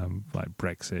like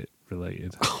Brexit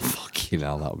related. Oh, fucking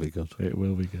hell, that'll be good. It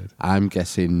will be good. I'm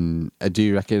guessing... do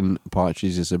you reckon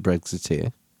Partridge is a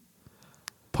Brexiteer?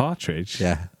 Partridge?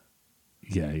 Yeah.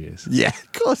 Yeah, he is. Yeah,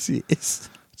 of course he is.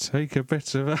 Take a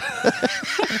bit of a...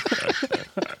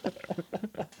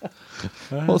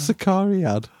 What's the car he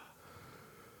had?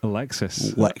 A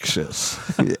Lexus.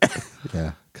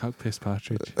 Yeah. Cock piss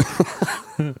Partridge.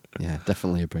 Yeah,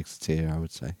 definitely a Brexiteer, I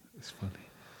would say. It's funny.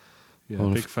 Yeah,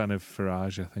 big fan of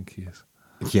Farage, I think he is.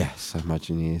 Yes, I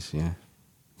imagine he is, yeah.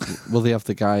 Will they have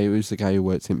who's the guy who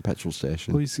works in petrol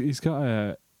station? Well, he's got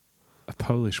a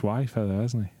Polish wife out there,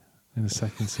 hasn't he? In the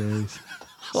second series.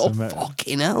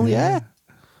 Fucking hell, yeah.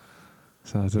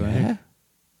 So I don't know.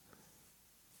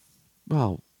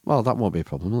 Well, Well, that won't be a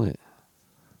problem, will it?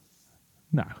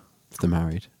 No. If they're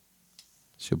married.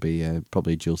 She'll be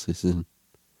probably dual citizen.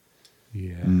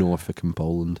 Yeah. Norfolk and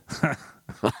Poland.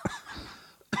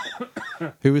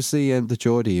 Who was the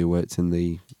Geordie who worked in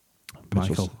the...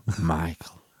 Michael.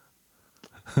 Michael.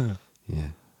 Yeah.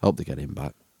 Hope they get him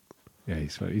back. Yeah,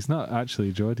 he's not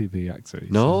actually Geordie, the actor.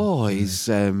 No, he's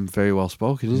very well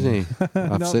spoken, isn't he?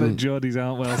 I've Not seen that it. Geordies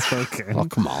aren't well spoken. Oh,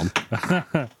 come on.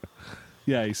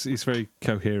 Yeah, he's very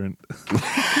coherent.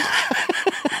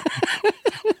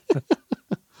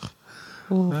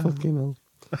 Oh, fucking hell.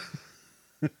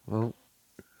 Well,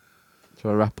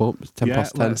 shall I wrap up? It's 10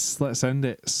 past 10. Let's end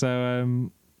it.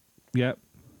 So, yep,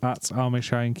 that's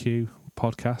Amish INQ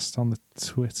podcast on the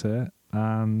Twitter,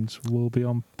 and we'll be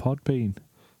on Podbean.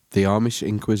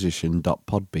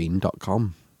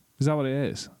 TheAmishInquisition.podbean.com. Is that what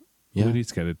it is? Yeah. We need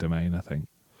to get a domain, I think.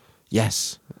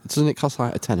 Yes. Doesn't it cost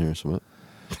like a tenner or something?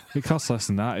 It costs less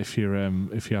than that if you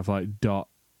have like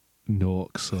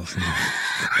 .norks or something.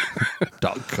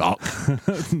 .cock.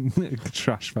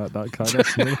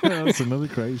 Trashbat.com. That's another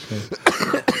great show.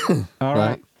 All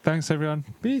right. Thanks, everyone.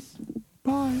 Peace.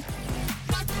 Bye.